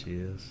kid she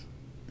is.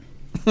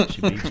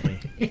 She beats me.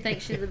 You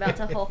think she's about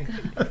to Hulk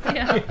up?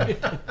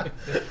 Yeah.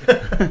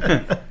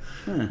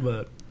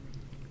 But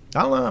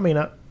I don't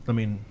know. I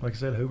mean, like I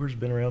said, Hoover's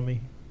been around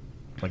me.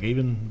 Like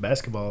even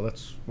basketball,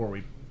 that's where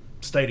we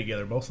stay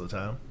together most of the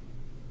time.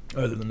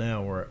 Other than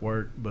now, we're at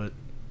work. But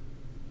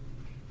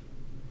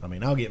I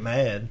mean, I'll get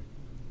mad,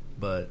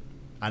 but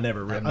I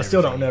never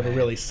still don't seen never mad.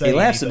 really say. He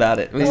laughs anything. about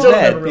it. I He's still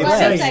mad. never He really Let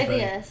say me say anything.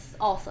 this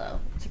also.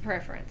 It's a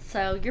preference.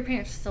 So your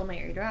parents are still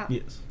married, right?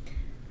 Yes.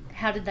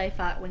 How did they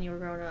fight when you were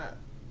growing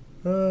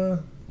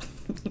up?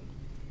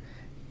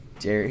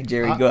 Jerry,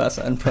 go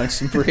outside and punch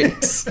some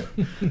bricks.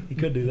 You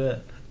could do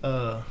that.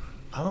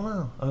 I don't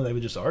know. They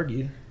would just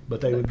argue,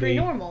 but they would Pretty be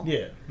normal.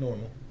 Yeah,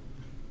 normal.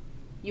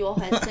 You all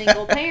had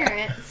single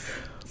parents.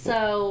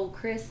 So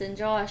Chris and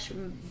Josh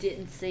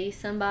didn't see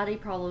somebody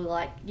probably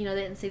like, you know,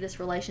 they didn't see this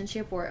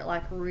relationship where it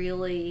like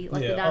really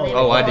like the Yeah. dynamic.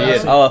 Oh, I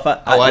was. did. I I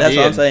that's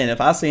what I'm did. saying.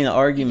 If I seen an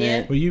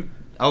argument, Well, you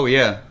Oh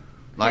yeah,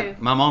 like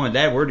Who? my mom and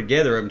dad were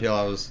together up until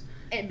I was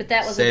But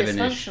that was a 7-ish.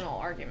 dysfunctional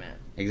argument.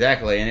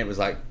 exactly, and it was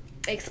like,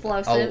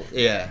 Explosive. oh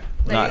yeah,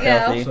 There not you go.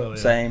 healthy, So, yeah.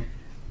 same.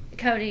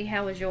 Cody,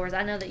 how was yours?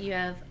 I know that you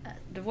have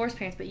divorced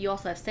parents, but you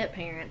also have step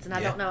parents, and I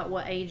Yeah. don't know at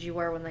what age you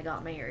were when they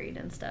got married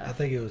and stuff. I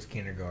think it was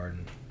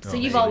kindergarten. So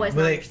you've always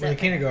When known they, your when the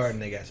step-parents. kindergarten,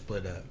 they got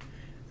split up.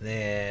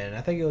 Then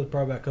I think it was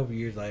probably about a couple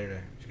years later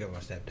that she got my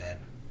stepdad.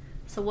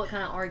 So what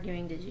kind of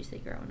arguing did you see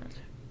growing up?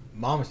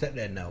 Mom and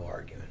stepdad, no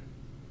arguing.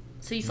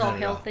 So you saw Not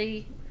at all.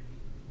 healthy.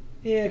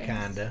 Yeah, Yes.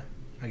 kinda.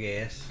 I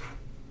guess.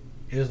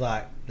 It was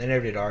like they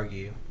never did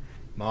argue.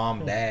 Mom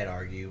and dad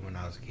argued when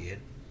I was a kid,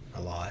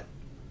 a lot.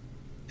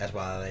 That's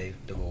why they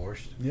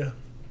divorced. yeah,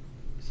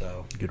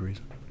 So good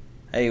reason.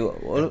 Hey,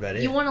 that's what, about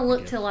it. You want to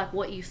look I to guess. like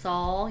what you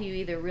saw. You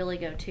either really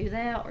go to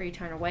that or you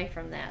turn away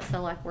from that.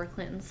 So like where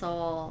Clinton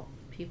saw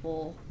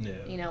people, Yeah.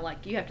 you know,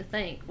 like you have to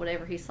think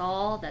whatever he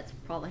saw, that's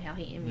probably how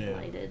he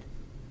emulated.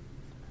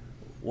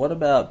 what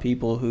about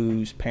people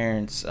whose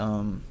parents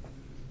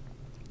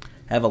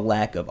have a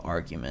lack of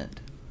argument?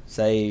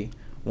 Say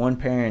one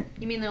parent.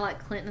 You mean they're like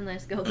Clinton and they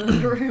just go to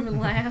the room and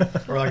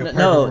laugh? Or like a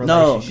No, perfect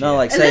no, relationship. no.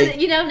 Like And say then,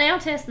 you know, now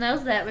Tess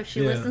knows that if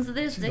she Yeah, listens to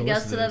this, she it can goes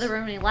listen to to the other this.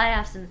 room and he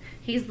laughs, and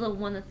he's the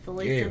one that's the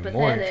least You're even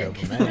more in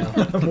sympathetic. trouble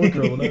now. I'm more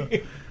trouble now.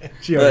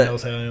 She already But,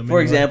 knows how I am. for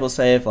anyway. example,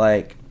 say if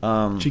like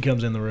she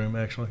comes in the room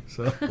actually.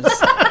 So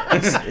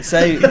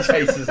say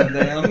chases him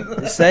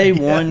down. say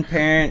one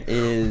parent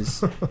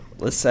is,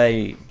 let's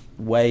say,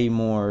 way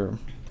more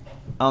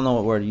I don't know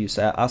what word to use.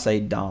 I'll say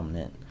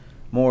dominant,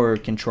 more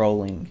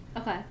controlling.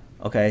 Okay.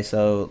 Okay,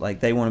 so like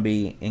they want to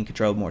be in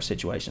control of more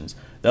situations.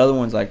 The other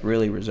one's like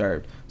really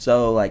reserved.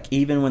 So like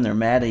even when they're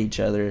mad at each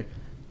other,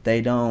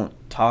 they don't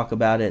talk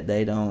about it.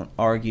 They don't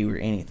argue or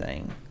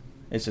anything.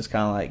 It's just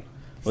kind of like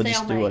we'll just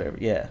do Stalemate. whatever.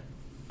 Yeah,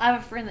 I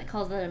have a friend that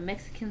calls it a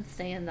Mexican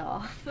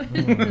standoff. That's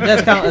kinda-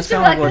 that's She's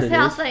kinda like, what this it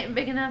house is. ain't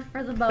big enough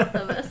for the both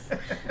of us.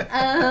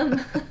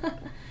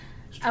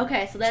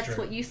 Okay, so that's true.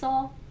 what you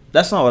saw?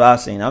 that's not what I've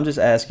seen. I'm just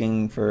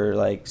asking for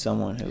like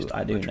someone who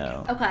I do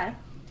know. Okay.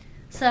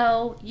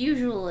 So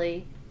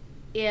usually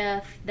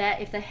if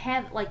they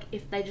have like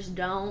if they just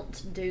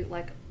don't do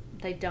like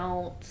they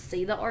don't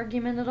see the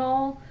argument at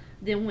all,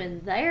 then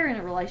when they're in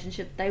a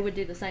relationship they would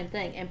do the same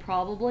thing and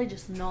probably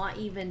just not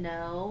even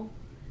know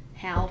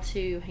how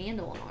to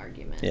handle an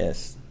argument.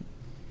 Yes.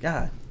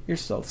 God, you're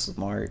so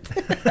smart.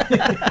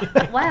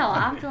 Wow,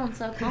 I'm feeling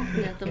so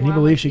confident. Can you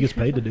believe she gets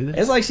paid to do that?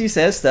 It's like she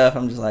says stuff.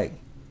 I'm just like,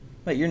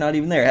 wait, you're not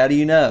even there. How do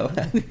you know?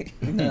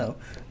 No,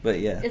 but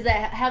yeah, Is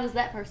that how does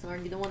that person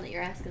argue? The one that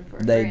you're asking for?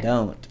 a they friend?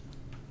 don't.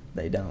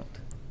 They don't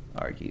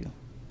argue.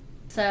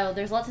 So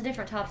there's lots of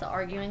different types of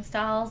arguing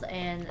styles,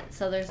 and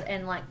so there's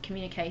like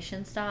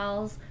communication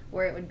styles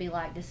where it would be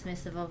like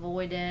dismissive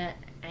avoidant,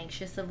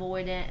 anxious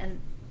avoidant, and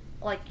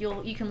like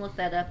you can look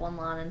that up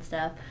online and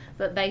stuff.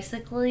 But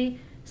basically,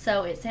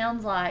 so it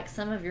sounds like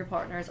some of your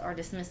partners are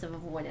dismissive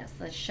avoidance.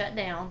 They shut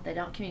down, they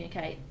don't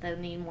communicate, they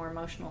need more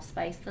emotional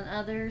space than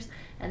others,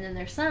 and then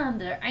there's some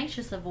that are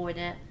anxious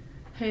avoidant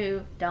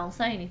who don't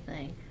say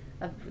anything.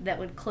 That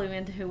would clue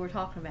into who we're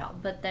talking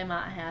about, but they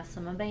might have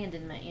some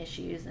abandonment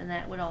issues, and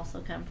that would also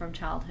come from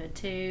childhood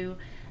too,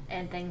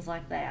 and things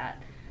like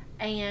that.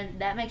 And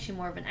that makes you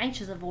more of an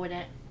anxious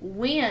avoidant.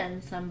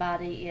 When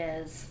somebody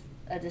is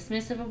a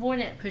dismissive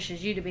avoidant, it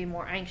pushes you to be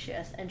more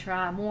anxious and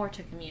try more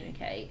to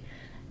communicate.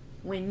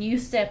 When you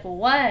step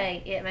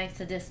away, it makes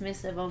a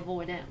dismissive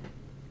avoidant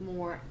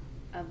more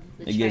of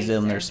the It gives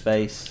them their chaser.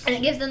 space. And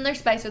it gives them their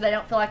space, so they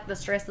don't feel like the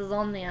stress is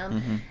on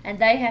them, Mhm. and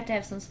they have to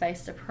have some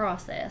space to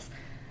process.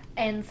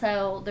 And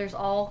so there's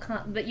all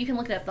but you can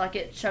look it up. Like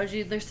it shows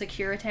you there's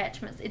secure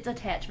attachments. It's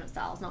attachment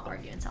styles, not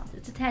arguing styles.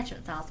 It's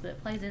attachment styles, but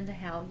it plays into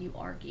how you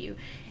argue.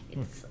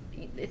 It's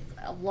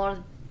a lot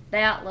of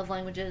that love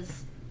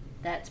languages.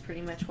 That's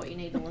pretty much what you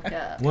need to look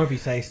up. What if you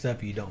say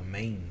stuff you don't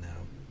mean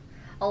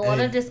though? A lot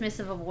of And-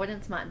 dismissive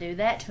avoidance might do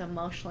that to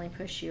emotionally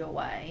push you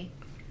away.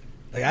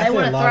 Like, They say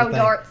wanna a lot throw of things-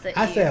 darts at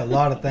I you. say a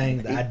lot of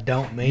things that I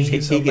don't mean. He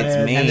gets so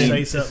mad mean. and then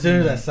say as something,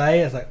 soon as I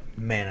say it, it's like,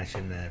 man, I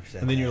shouldn't have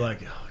said and then that. you're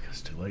like, oh,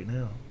 it's too late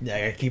now. Yeah, I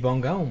gotta keep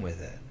on going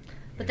with it.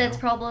 But you that's know?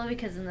 probably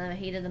because in the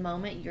heat of the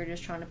moment, you're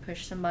just trying to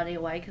push somebody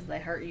away because they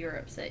hurt you or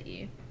upset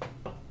you.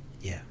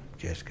 Yeah,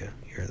 Jessica,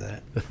 you hear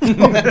that?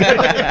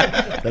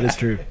 That is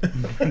true.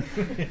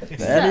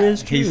 That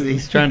is true.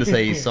 He's trying to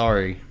say he's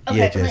sorry, Okay,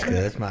 Yeah, Clinton, Jessica,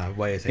 that's my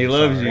way of saying He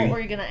loves sorry. you. what were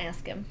you going to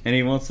ask him? and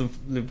he wants to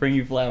bring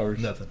you flowers.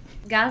 Nothing.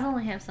 Guys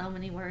only have so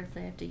many words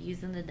they have to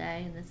use in the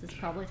day, and this is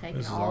probably taking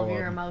This is all of all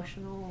your of 'em.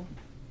 emotional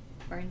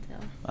brain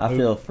cells. I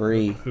feel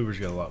free. Hoover's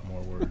got a lot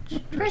more words.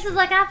 Chris is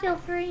like, I feel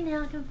free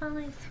now. I can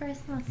finally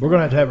express myself. We're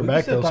gonna have her We can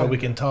back still though, so talk we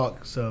about can it.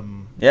 talk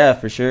some. Yeah,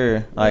 for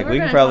sure. Like We're we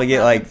can gonna probably talk get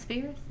about like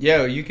conspiracy.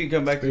 Yeah, you can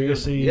come back to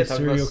Conspiracy, talk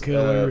serial about,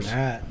 killers. All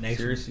right,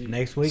 Seriously?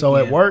 next week. So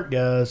at work,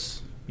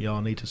 guys,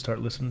 y'all need to start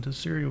listening to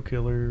serial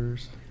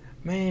killers.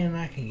 man,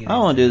 I can get. I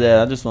don't want to do that.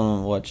 I just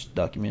want to watch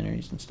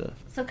documentaries and stuff.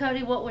 So,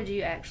 Cody, what would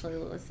you actually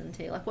listen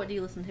to? Like, what do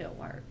you listen to at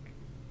work?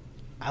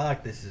 I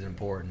like This Is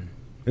Important.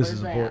 This What is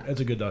is important. that?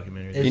 It's a good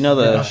documentary. It's- You know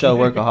the yeah. show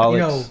Workaholics? You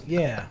know,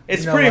 yeah.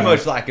 It's You know, pretty uh,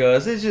 much like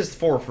us. It's just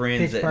four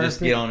friends Pitch that just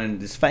Perfect. get on and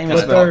just Famous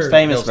cut ver- up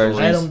famous tell stories.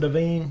 versions.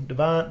 Adam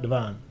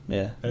Devine.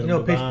 Yeah. Adam You know,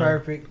 Pitch Devine.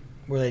 Perfect,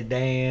 where they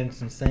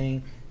dance and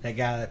sing. That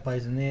guy that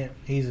plays in it,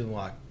 he's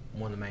like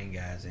one of the main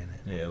guys in it.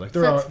 Yeah, like So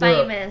they're it's all, they're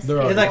all- famous.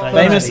 They're all It's like famous.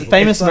 Famous, It's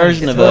famous funny.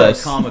 version It's of More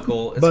us.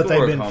 comical. It's but they've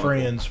more been comical.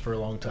 friends for a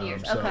long time.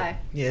 Years. So. Okay.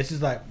 Yeah, it's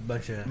just like a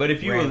bunch of. But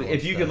if you random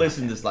if you stuff. could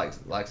listen to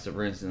like so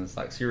for instance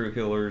like serial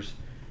killers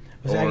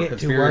But see, I or get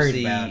too worried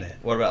conspiracy, about it.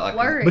 what about like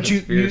Worried. But you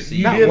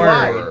conspiracy Not did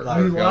worried, like like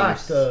you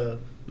ghosts?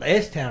 liked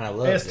S-Town, I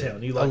love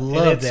S-Town, you I like- and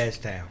loved it's-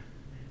 S-Town.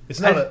 it's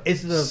not a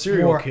It's the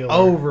serial more killer.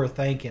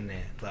 overthinking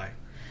it. Like,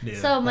 Yeah.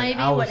 So Like, maybe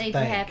I what always needs to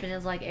think- happen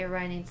is like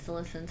everybody needs to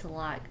listen to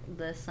like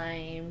the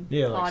same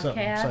yeah, like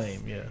something podcast.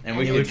 same. Yeah. and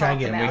we And can we we try and talk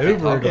get about we it.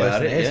 can talk Uber to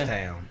about listen it. to Yeah.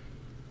 S-Town.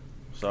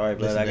 Sorry,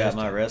 but Listen I to got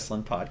S-Town. my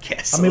wrestling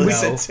podcast. I to mean, we-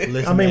 listen No, to.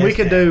 listen I mean, to we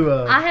could S-Town. do.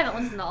 I haven't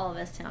listened to all of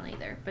S-Town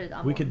either,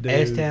 but We could do.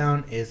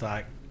 S-Town is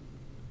like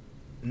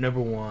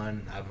number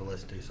one I've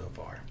listened to so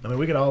far. I mean,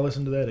 we could all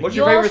listen to that. What's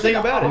again. your You all favorite thing should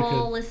about it?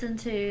 all Could- listen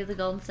to the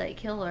Golden State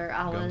Killer.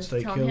 I Golden was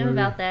State telling him Killer,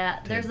 about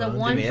that. Ted There's a Bundy.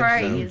 one Give me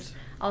phrase. episodes.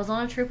 I was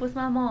on a trip with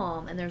my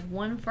mom, and there's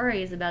one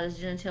phrase about his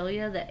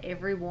genitalia that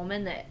every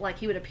woman that, like,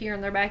 he would appear in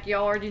their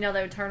backyard, you know,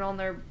 they would turn on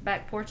their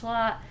back porch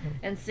light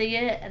and see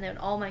it, and they would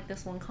all make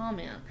this one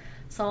comment.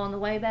 So on the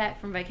way back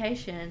from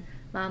vacation,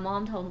 My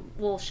mom told,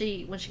 when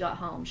she got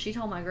home, she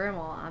told my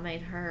grandma I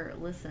made her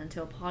listen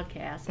to a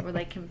podcast where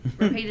they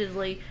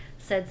repeatedly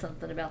said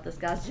something about this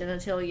guy's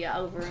genitalia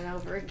over and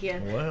over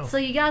again. Wow. So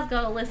you guys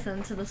got to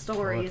listen to the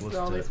stories that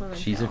all these women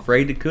She's tell.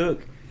 afraid to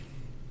cook.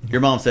 Your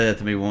mom said that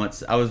to me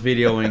once. I was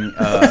videoing.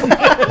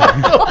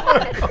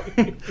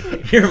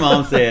 Your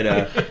mom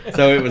said,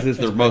 so it was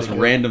just the most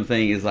random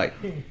thing. Is like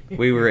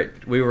we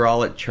were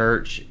all at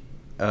church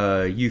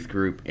youth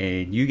group,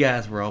 and you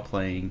guys were all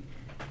playing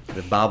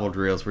the Bible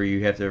drills where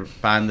you have to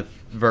find the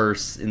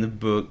verse in the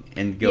book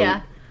and go.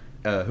 Yeah.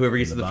 Whoever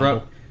gets to the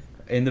front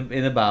in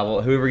the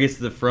Bible, whoever gets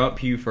to the front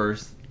pew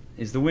first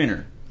is the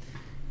winner.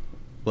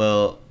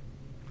 Well,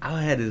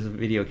 I had this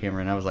video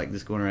camera and I was like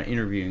just going around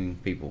interviewing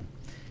people.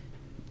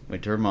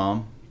 Went to her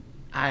mom.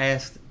 I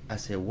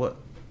said,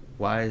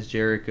 why is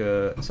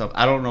Jerica something?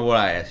 I don't know what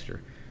I asked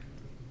her.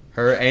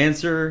 Her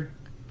answer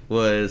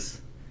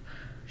was,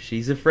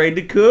 she's afraid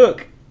to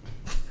cook.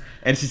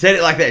 And she said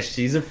it like that.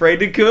 She's afraid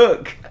to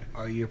cook.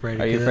 Are you afraid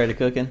of Are you afraid of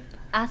cooking?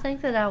 I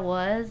think that I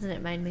was, and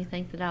it made me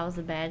think that I was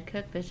a bad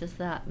cook, but it's just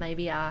that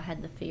maybe I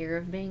had the fear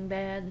of being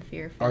bad, the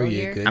fear of Are you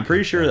failure. good? I'm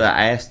pretty sure that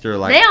I asked her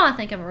like, Now I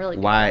think I'm a really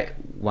good cook.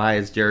 why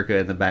is Jerica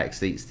in the back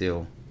seat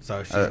still?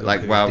 So she's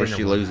Like, why was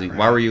she losing?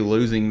 Why were you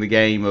losing the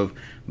game of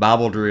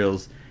Bible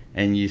drills?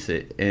 And you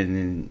said, and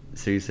then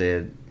Sue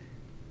said,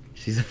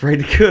 she's afraid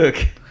to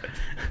cook.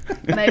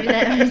 Maybe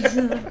that means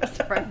she's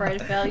afraid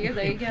of failure.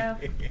 There you go.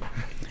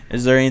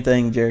 Is there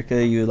anything,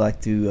 Jerica, you would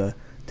like to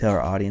tell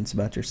our audience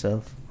about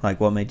yourself? Like,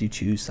 what made you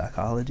choose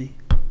psychology?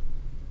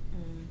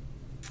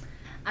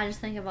 I just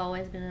think I've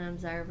always been an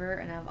observer,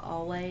 and I've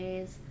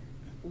always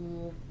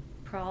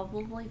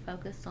probably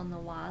focused on the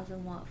whys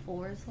and what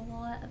fors a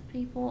lot of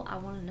people. I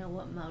want to know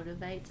what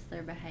motivates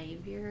their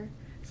behavior.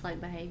 It's like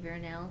behavior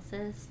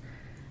analysis,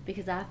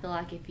 because I feel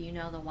like if you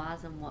know the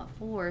whys and what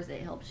fors,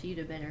 it helps you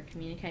to better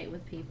communicate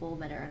with people,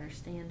 better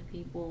understand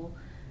people.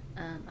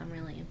 I'm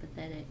really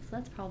empathetic, so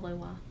that's probably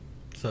why.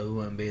 So it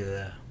wouldn't be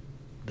the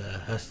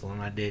hustling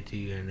I did to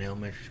you in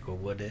elementary school,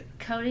 would it?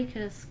 Cody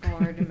could have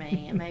scarred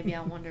me, and maybe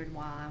I wondered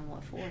why and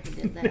what for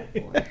he did that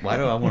for. Why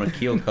do I want to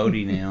kill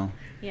Cody now?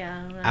 Yeah,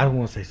 I don't know. I don't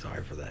want to say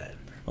sorry for that.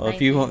 Well, Thank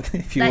if you you. want,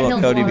 That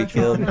heals Cody a to lot be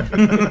killed, of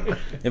trauma.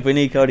 if we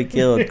need Cody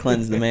killed,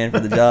 Clinton's the man for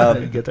the You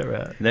job. got that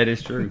right. That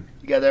is true.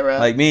 You got that right.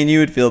 Like me and you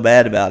would feel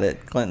bad about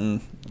it.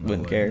 Clinton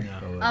wouldn't care.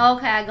 Oh,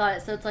 okay, I got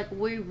it. So it's like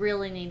we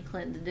really need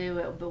Clinton to do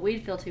it, but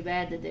we'd feel too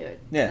bad to do it.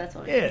 Yeah. That's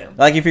what Yeah.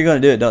 Like if you're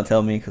gonna do it, don't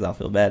tell me because I'll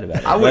feel bad about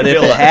it. I But wouldn't if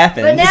feel it that.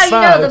 happens, But now It's you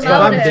fine, know the it's motive.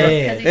 fine. I'm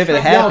dead. 'cause he's If it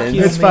trying to- happens-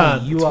 Y'all It's kill me,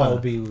 fine, you it's all fine.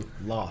 would be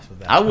lost with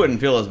that. I wouldn't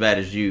feel as bad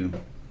as you,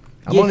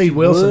 I'm gonna Yes, need you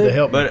Wilson would. to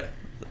help me.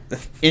 but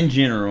in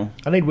general,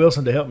 I need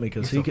Wilson to help me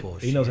because You're so full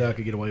of he knows shit. how I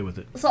could get away with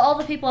it. So all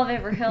the people I've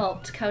ever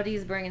helped,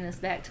 Cody's bringing this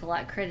back to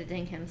like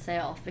crediting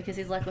himself because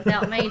he's like,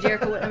 without me,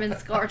 Jerica wouldn't have been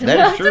scarred That is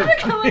enough true. to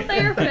become a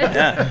therapist.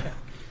 yeah.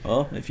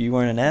 Well, if you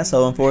weren't an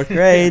asshole in 4th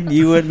grade,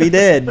 you would be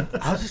dead.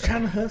 I was just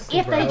trying to hustle,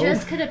 If they bro.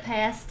 just could have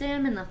passed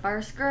him in the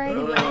 1st grade,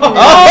 he wouldn't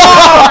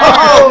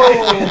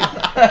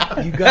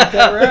Oh! You got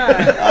that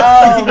right.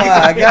 Oh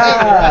my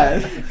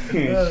god!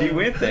 she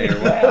went there.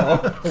 Wow.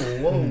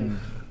 Whoa.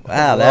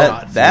 Wow,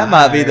 Lots that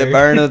might be the fired.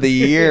 burn of the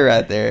year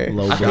right there.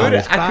 Low I blow.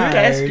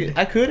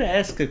 could could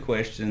ask a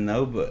question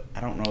though, but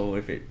I don't know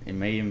if it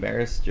may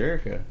embarrass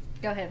Jerica.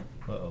 Go ahead.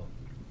 Uh-oh.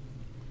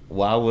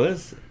 Why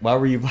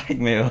were you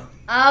blackmailed?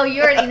 Oh,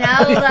 you already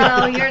know,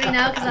 though. You already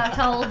know because I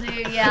told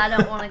you. Yeah, I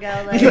don't want to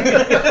go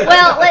there.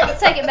 Well, let's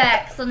take it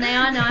back. So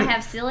now I know I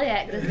have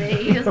celiac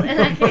disease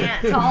and I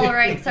can't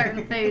tolerate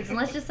certain foods. And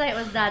let's just say it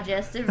was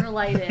digestive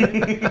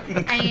related.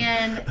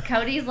 And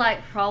Cody's like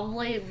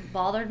probably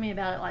bothered me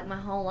about it like my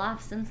whole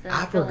life since then.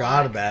 I feel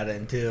forgot like. about it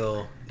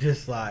until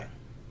just like,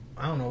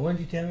 I don't know, when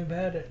did you tell me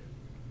about it?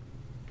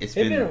 It's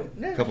It been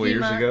been a couple few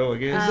years months. ago, I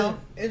guess. Oh.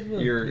 It's been,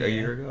 A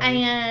year ago.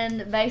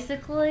 And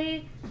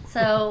basically,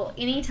 so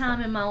any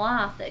time in my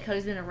life that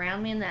Cody's been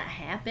around me and that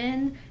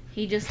happened,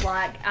 he just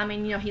like, I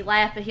mean, you know, he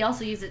laughed, but he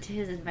also used it to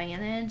his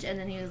advantage, and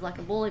then he was like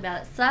a bully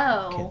about it.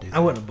 So, I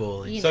wasn't a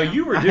bully. You So know.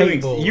 you were I hate doing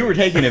bullies. you were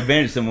taking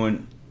advantage of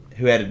someone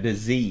who had a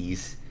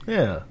disease.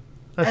 Yeah.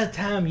 At the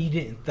time, you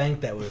didn't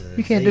think that was a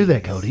You can't do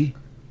that, disease. Cody.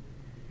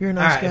 You're a All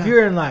nice right, guy. if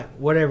you're in like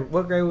whatever,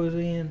 what grade was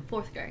we in?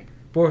 4th grade,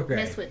 4th grade.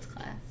 Miss Witt's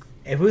class.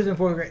 If we was in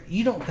 4th grade,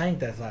 you don't think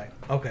that's like,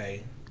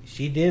 okay,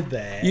 she did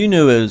that. You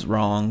knew it was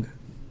wrong.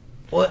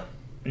 What?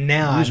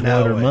 Now You I just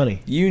know wanted her it.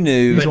 money. You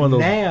knew. He's But one of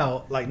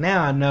those-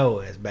 now I know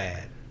it's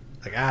bad.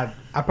 Like I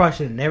probably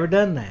should have never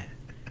done that.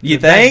 You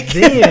But back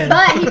think? then-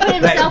 But he put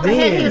himself Back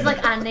ahead. He then- was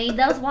like, I need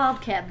those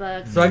wildcat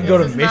bugs. So I can go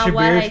to This is my Mission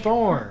way Beers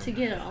Farm. to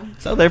get them.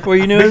 So therefore,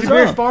 you knew it was Mr.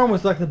 Beer's wrong. Farm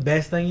was like the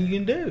best thing you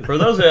can do. For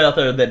those out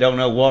there that don't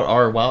know, what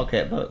are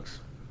wildcat bucks?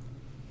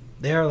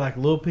 They're like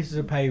little pieces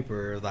of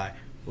paper, like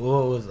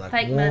what was it, like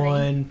Fake money.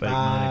 1, Fake money,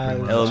 5,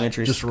 pretty much.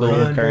 Elementary Just school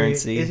 100.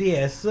 currency.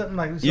 It's something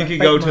like it's You like could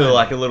fake go to money.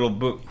 like a little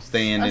book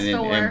stand A and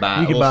store. buy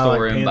You a could little buy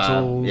store like and buy.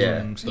 pencils Yeah.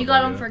 and stuff You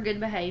got like them for good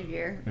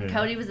behavior. Yeah.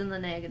 Cody was in the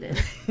negative.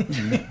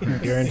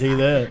 Guarantee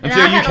that. And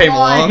Until I you had a came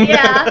lot, along.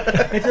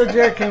 Yeah. Until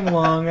Jared came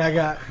along, I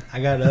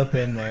got up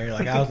in there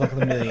like I was like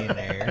the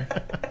millionaire.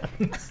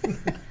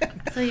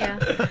 So yeah,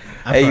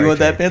 I'm Hey, you sorry, want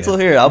that Jerica. pencil?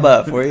 Here, I'll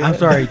buy it for you. I'm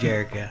sorry,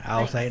 Jerica. I'll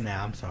Thanks. say it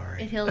now. I'm it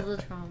sorry. heals the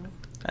trauma.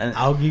 And-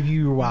 I'll give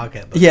you your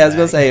Wildcat bucks. yeah, I was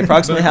gonna back. say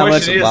approximately But the how much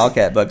question is-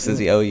 Wildcat bucks does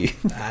he owe you?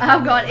 I Oh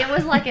don't god, know. it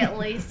was like at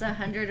least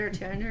 100 or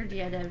 200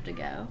 you had to have to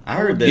go. I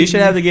heard that You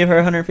should have to give her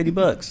 150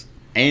 bucks.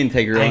 and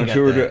take her I on ain't a got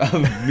tour that.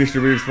 of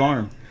Mr. Beard's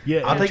farm.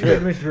 Yeah, I'll take true. you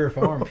to Mr. Beer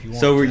Farm if you want.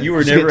 So to. you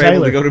were Skip never able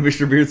Taylor. to go to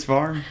Mr. Beard's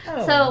farm?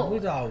 Oh, So,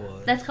 we all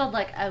was. That's called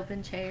like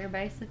open chair,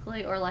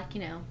 basically, or like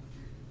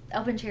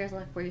open chair is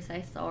like where you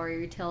say sorry or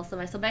you tell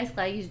somebody. So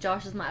basically, I used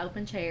Josh as my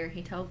open chair.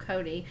 He told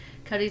Cody.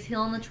 Cody's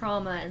healing the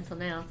trauma, and so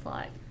now it's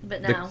like,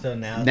 but now So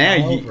now it's Now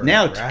all you over,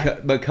 now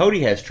right? but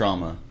Cody has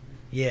trauma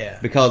Yeah.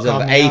 because of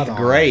Called me out 8th on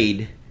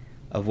grade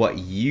of what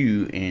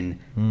you and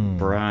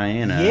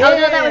Brianna. Yeah. oh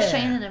no, that was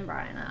Shannon and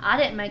Brianna. I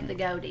didn't make the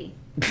goatee.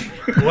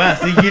 it. Well,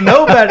 see, you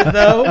know about it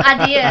though.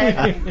 I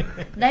did.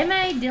 They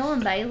made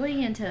Dylan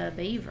Bailey into a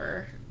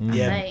beaver. I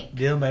Yeah, think.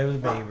 Dylan Bay was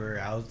the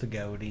beaver. I was the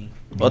goatee.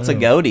 What's a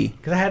goatee?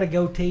 Cause I had a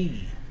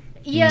goatee.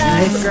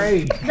 Yeah. 8th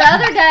grade. The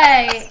other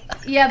day,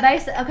 yeah,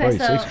 basically, okay, Probably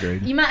so sixth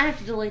grade. you might have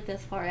to delete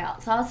this part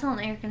out. So I was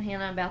telling Eric and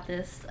Hannah about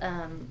this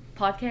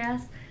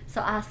podcast.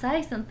 So I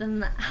say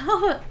something that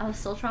I was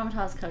still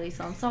traumatized, Cody.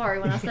 So I'm sorry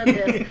when I said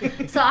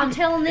this. So I'm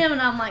telling them,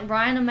 and I'm like,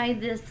 Brianna made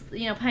this,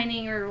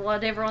 painting or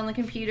whatever on the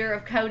computer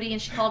of Cody,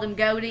 and she called him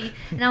Goaty.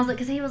 And I was like,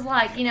 because he was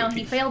like,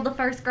 he failed the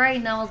first grade,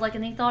 and I was like,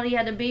 and he thought he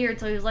had a beard,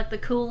 so he was like the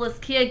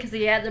coolest kid because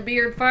he had the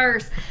beard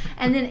first.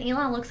 And then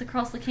Eli looks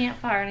across the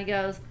campfire and he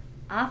goes,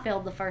 I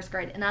failed the first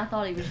grade, and I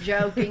thought he was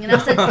joking. And I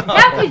said,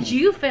 how could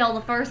you fail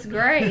the first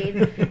grade?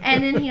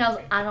 And then he goes,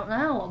 I don't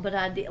know, but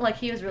I did. Like,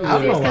 he was really I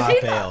don't know serious. 'cause why he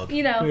I thought,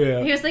 failed.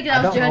 Yeah. he was thinking I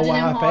I was don't know judging why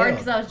him I hard failed.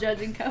 because I was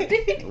judging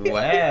Cody.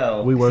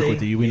 Wow. We work See,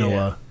 with you. We know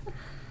yeah. why.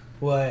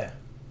 What?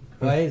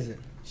 Why is it?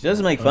 She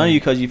doesn't make fun of you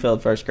because you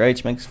failed first grade.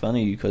 She makes fun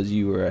of you because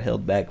you were a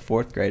held back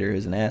 4th grader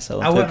who's an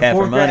asshole and I took wasn't half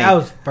her 4th grade. money. I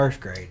was 1st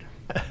grade.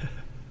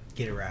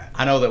 Get it right.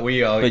 I know that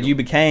we all. But you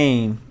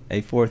became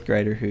a 4th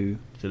grader who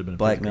Should have been a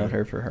blackmailed fifth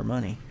her for her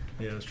money.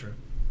 grade. Yeah, that's true.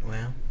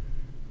 Well,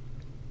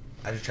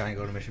 I just trying to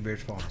go to Mr.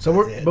 Beard's farm. So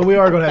That's it. we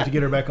are going to have to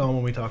get her back on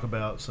when we talk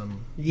about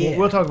some. Yeah.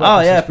 We'll talk about Oh,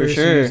 the yeah, for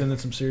conspiracies sure. and then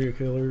some serial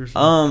killers.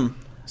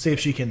 See if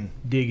she can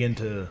dig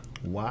into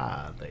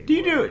why they. Do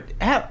you do it?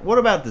 What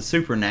about the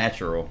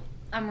supernatural?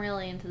 I'm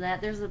really into that.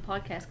 There's a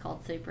podcast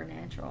called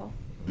Supernatural.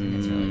 And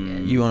it's really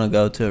good. You want to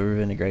go to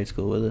Ravenna grade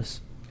school with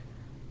us?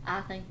 I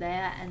think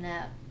that and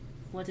that,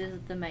 what is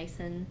it, the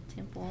Mason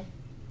Temple?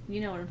 You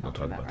know what I'm We'll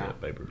talking talk about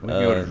right? that, baby. We can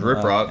go to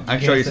Rip Rock. I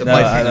can You show you can't some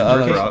say- places No, in I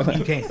Rip don't- Rock.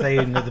 You can't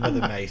say nothing but the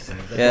Masons.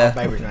 That's Yeah.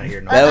 why Baber's not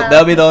here. No.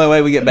 That'll be the only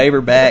way we get Baber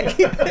back.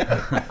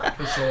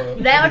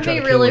 That would try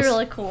be to kill really, us.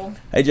 really cool.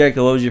 Hey,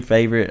 Jericho, what was your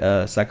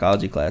favorite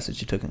psychology class that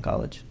you took in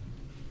college?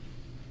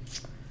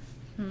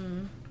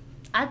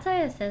 I'd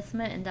say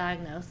assessment and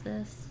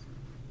diagnosis.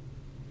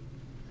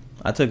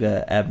 I took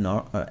a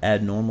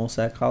abnormal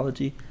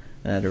psychology,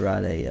 and I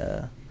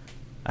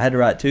had to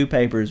write 2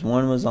 papers.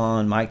 One was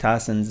on Mike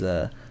Tyson's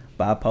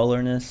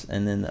bipolarness,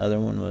 and then the other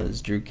one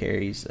was Drew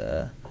Carey's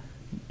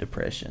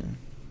depression.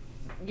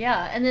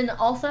 Yeah, and then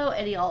also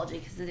etiology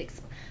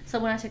because so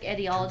when I took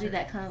etiology,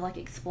 that kind of like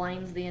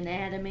explains the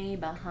anatomy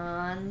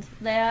behind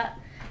that,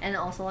 and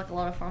also like a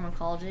lot of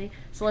pharmacology.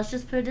 So let's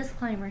just put a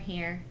disclaimer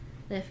here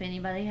that if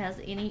anybody has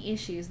any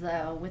issues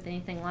though with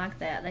anything like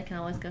that, they can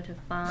always go to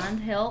Find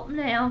Help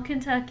Now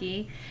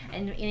Kentucky,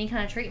 and any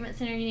kind of treatment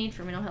center you need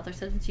for mental health or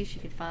substance use, you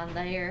could find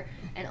there,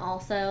 and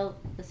also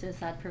the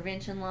suicide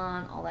prevention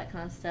line, all that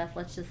kind of stuff.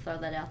 Let's just throw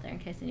that out there in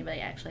case anybody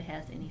actually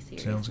has any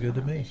serious Sounds good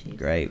to mental me. health issues.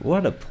 Great.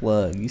 What a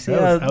plug. You see,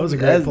 That was a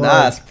great that's plug.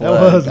 nice That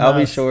plug. was I'll be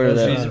nice. sure That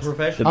was to, She's a nice.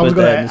 professional. I was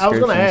put that in gonna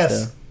description and ask.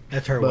 stuff.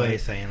 That's her But way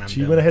of saying I'm she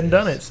done went ahead with and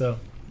done this. it, so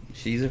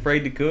She's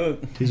afraid to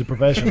cook. she's a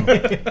professional.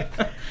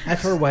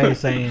 That's her way of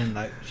saying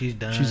like she's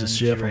done. She's a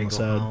chef ready on to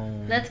the go side.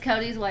 home. That's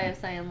Cody's way of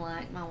saying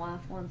like my wife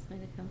wants me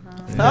to come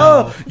home.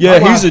 No, yeah, I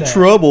he's like in that.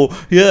 trouble.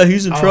 Yeah,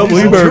 he's in Oh, trouble. he's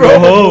He in better go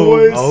trouble, home.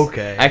 boys.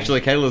 Okay. Actually,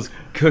 Kayla's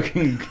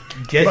cooking.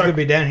 Jessica will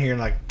be down here in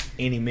like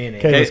any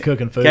minute. Kayla's Kay-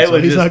 cooking food, Kayla so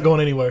he's just- not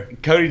going anywhere.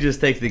 Cody just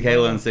texted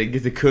Kayla and said,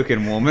 "Get the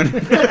cooking, woman."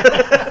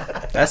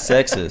 That's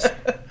sexist.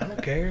 I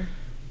don't care.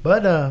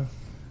 But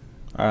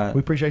All right. we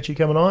appreciate you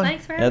coming on.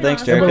 Thanks for Yeah, having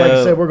thanks, us. And Jericho. like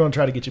I said, we're going to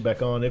try to get you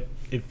back on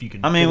if you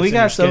can. I mean, fit we us in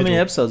got your so many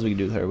schedule. episodes we can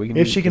do with her. We can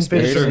If do she can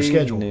fit us in her conspiracy,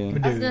 schedule. we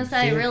can I was do- gonna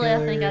say, Serial really, I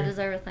think I killer.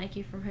 deserve a thank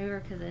you from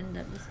Hoover because it ended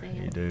up just being.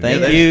 You do.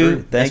 Thank that's you. true.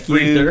 Thank That's you.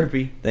 free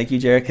therapy. Thank you,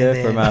 Jericho, And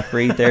for then- my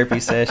free therapy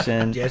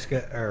session.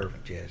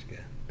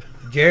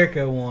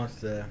 Jericho wants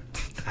to.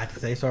 I have to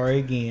say sorry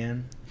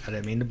again. I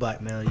didn't mean to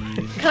blackmail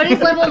you. Cody's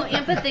level of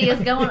empathy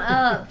is going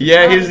up.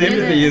 Yeah, Oh, his goodness.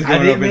 empathy is I going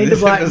didn't up mean in to this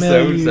blackmail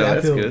episode, you. so I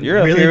that's feel good. You're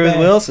up really here with bad.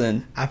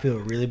 Wilson. I feel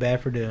really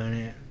bad for doing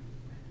it,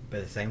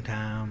 but at the same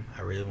time,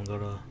 I really want to go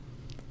to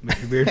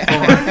Mr. Beard's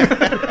farm.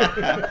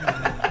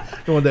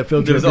 You want that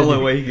field It was trip? the only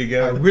didn't way he could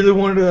I go. really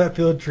wanted to do that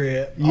field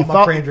trip. You All my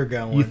thought- friends are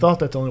going. You thought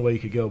that's the only way you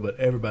could go, but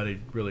everybody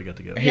really got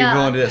to go. He Yeah.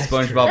 was going to that That's true.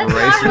 SpongeBob That's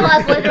what I eraser.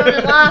 realized later on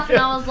in life, and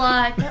I was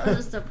like, that was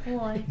just a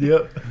ploy.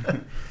 Yep.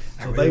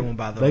 I So really they want to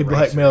buy the they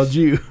blackmailed erasers.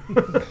 you.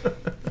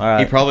 All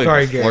right. He probably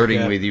Sorry, was flirting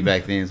Jericho. with you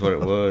back then. Is what it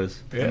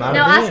was. Might No, have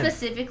I been.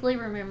 specifically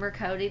remember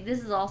Cody.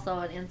 This is also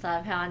an inside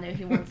of how I knew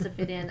he wants to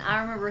fit in. I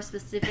remember a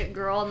specific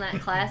girl in that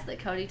class that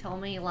Cody told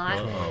me he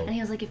liked, Oh. and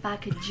he was like, "If I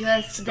could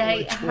just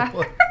date her."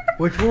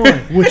 Which one?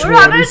 Which We're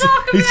not one? gonna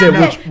talk He about said it.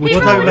 which He which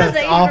We'll talk probably one? about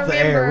doesn't it off even the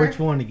air. remember. Which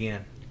one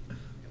again?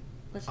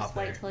 Let's Off just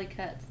wait there. till he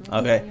cuts.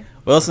 Okay.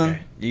 Wilson,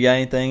 Okay. you got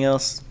anything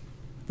else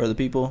for the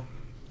people?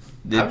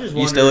 I'm just You still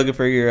wondering- looking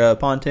for your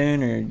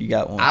pontoon, or you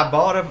got one? I've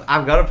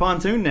got a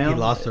pontoon now. He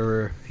lost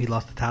the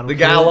title. The to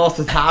guy it. lost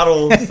the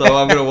title, so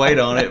I'm gonna wait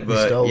on it.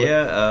 But stole it.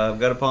 yeah, I've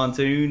got a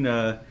pontoon.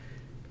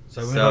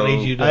 So we don't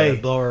need you to Hey.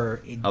 blow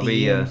our I'll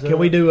be, DMs Can up.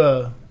 we do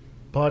a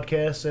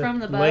podcast at From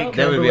the boat? Lake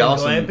That would be Cumberland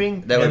awesome.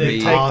 Glamping? That would and then be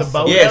take awesome. the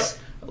boat Yes,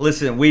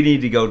 listen, we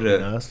need to go to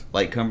Nice.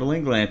 Lake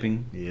Cumberland Glamping,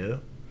 out? Yeah.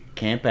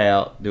 camp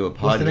out, do a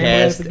What's the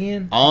name of that podcast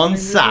again? on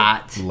What's the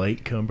name site,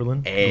 Lake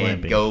Cumberland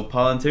and Glamping. go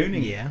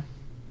pontooning. Yeah.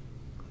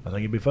 I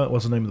think it'd be fun.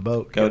 What's the name of the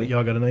boat? Cody?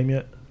 Y'all got a name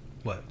yet?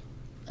 What?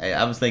 Hey,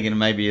 I was thinking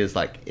maybe it's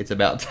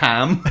about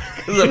time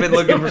because I've been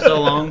looking for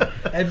so long.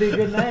 That'd be a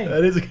good name.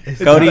 That is a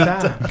It's Cody,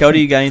 about time.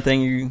 Cody, you got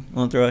anything you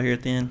want to throw out here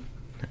at the end?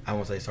 I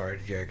won't say sorry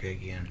to Jericho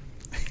again.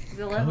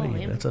 The level of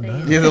Cody, that's empathy.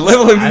 enough. Yeah, the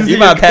level of You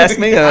might pass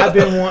me I've up.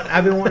 been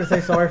wanting to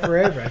say sorry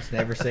forever. I just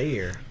never see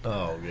her.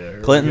 Oh, yeah.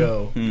 Here Clinton? we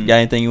go. Hmm. You got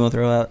anything you want to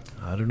throw out?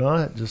 I do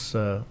not. Just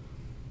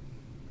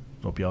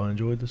hope y'all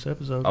enjoyed this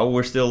episode. Oh,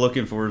 we're still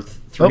looking for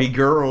three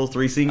girls,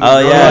 three single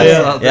Oh girls yeah,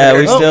 yeah. out yeah. there.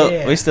 We Oh, still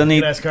yeah. we still You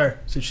need can ask her.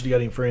 See if she got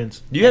any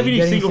friends. Do you have You any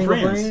got any single single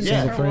friends? friends? Yeah.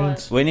 Single For what?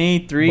 friends. we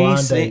need three.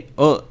 Blind date.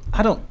 Well,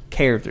 I don't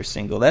care if they're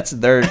single. That's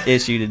their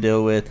issue to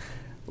deal with.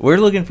 We're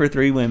looking for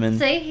three women.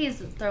 See, he's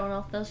throwing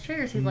off those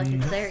triggers. He's like,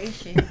 it's their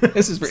issue.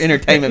 This is for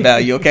entertainment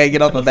value, okay?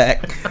 Get off my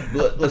back.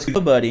 Let's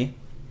A buddy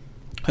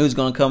who's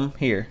going to come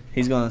here.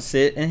 He's going to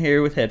sit in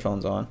here with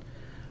headphones on.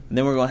 And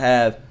then we're going to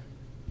have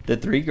the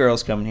three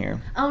girls coming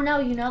here. Oh no,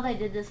 you know they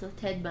did this with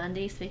Ted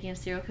Bundy, speaking of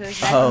serial killers,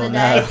 back Oh, in the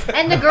day. no.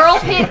 And the girl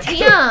picked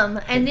him,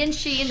 and then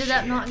she ended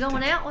up not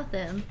going out with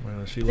him.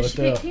 Well, she But lucked she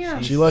picked out.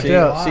 him. She lucked She,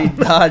 out. she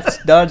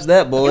dodged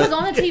that It bullet. was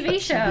on a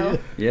TV show.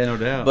 Yeah, no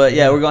doubt. But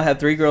yeah, we're going to have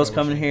three girls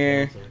coming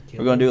here.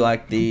 We're going to do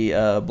like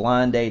the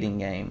blind dating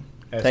game.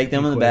 Ask Take a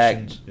them few in the back,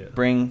 questions. Yeah.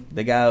 bring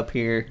the guy up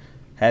here,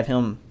 have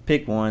him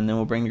pick one, then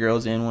we'll bring the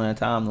girls in one at a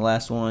time, the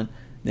last one.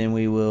 Then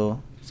we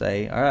will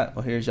say, all right,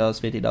 well, here's y'all's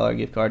 $50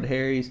 gift card to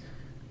Harry's.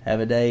 Have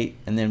a date,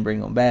 and then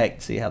bring them back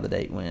to see how the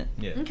date went.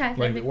 Yeah. Okay, that'd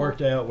Like be if it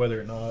worked out, whether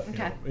or not.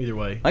 Okay. Either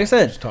way. Like I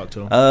said, Just talk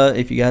to them.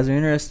 if you guys are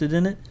interested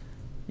in it,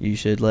 you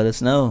should let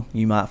us know.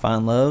 You might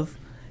find love,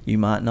 you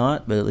might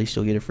not, but at least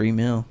you'll get a free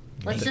meal.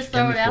 Let's just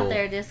throw it out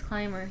there,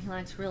 disclaimer. He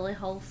likes really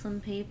wholesome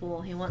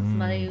people. He wants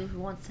somebody who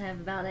wants to have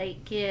about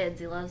 8 kids.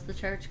 He loves the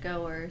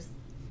churchgoers.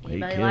 8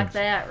 Anybody kids. like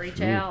that, reach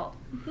Ooh. out.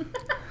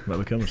 Might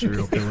become a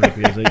serial killer if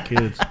he has 8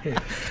 kids.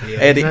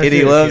 And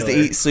he loves to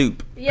eat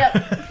soup.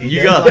 Yep.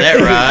 you got that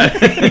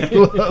right.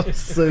 Love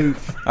soup.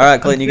 All right,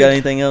 Clinton, you got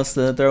anything else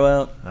to throw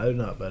out? I do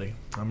not, buddy.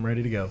 I'm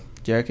ready to go.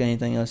 Jerica,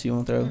 anything else you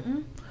want to throw?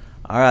 Mm-mm.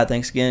 All right,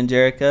 thanks again,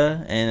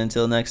 Jerica. And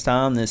until next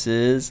time, this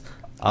is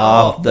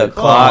Off the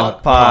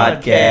Clock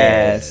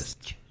Podcast.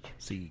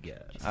 See you guys.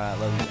 All right,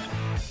 love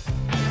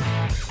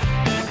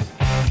you.